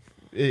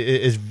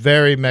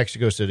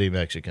Mexico City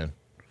Mexican.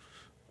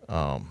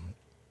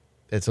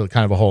 It's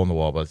kind of a hole in the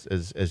wall, but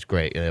it's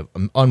great. And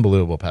an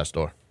unbelievable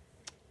pastor.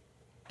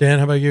 Dan,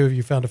 how about you? Have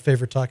you found a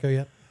favorite taco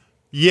yet?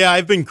 Yeah,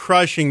 I've been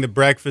crushing the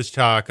breakfast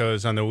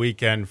tacos on the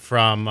weekend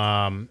from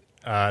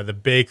the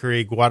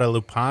bakery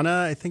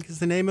Guadalupana, I think is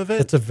the name of it.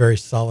 That's a very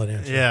solid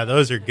answer. Yeah,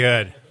 those are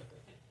good.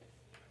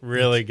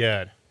 Really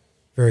good.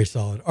 Very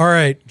solid. All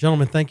right,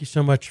 gentlemen, thank you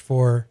so much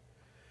for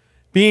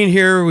being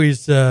here.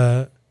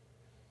 Ben,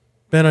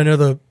 I know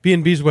the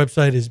B&B's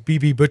website is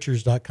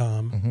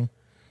bbutchers.com. Mm-hmm.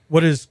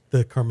 What is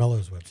the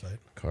Carmelo's website?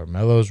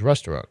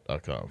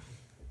 CarmelosRestaurant.com.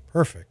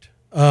 Perfect.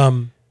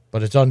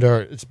 But it's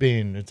under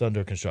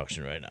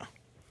construction right now.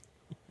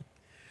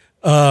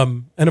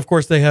 And of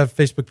course, they have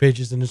Facebook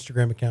pages and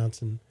Instagram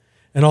accounts and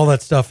all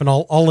that stuff. And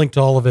I'll link to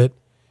all of it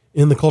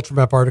in the Culture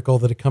Map article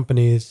that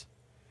accompanies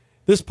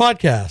this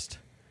podcast.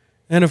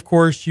 And of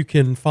course, you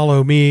can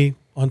follow me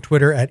on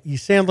Twitter at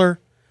eSandler,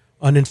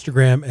 on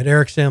Instagram at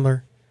Eric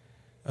Sandler.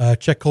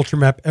 Check Culture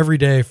Map every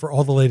day for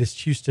all the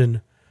latest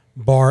Houston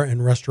bar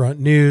and restaurant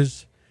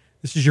news.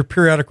 This is your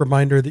periodic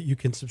reminder that you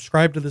can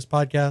subscribe to this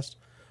podcast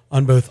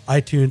on both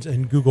iTunes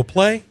and Google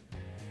Play.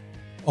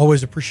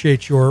 Always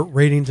appreciate your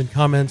ratings and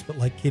comments, but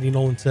like Katie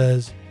Nolan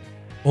says,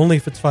 only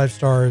if it's 5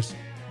 stars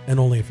and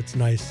only if it's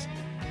nice.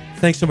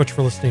 Thanks so much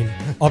for listening.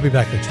 I'll be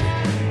back next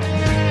week.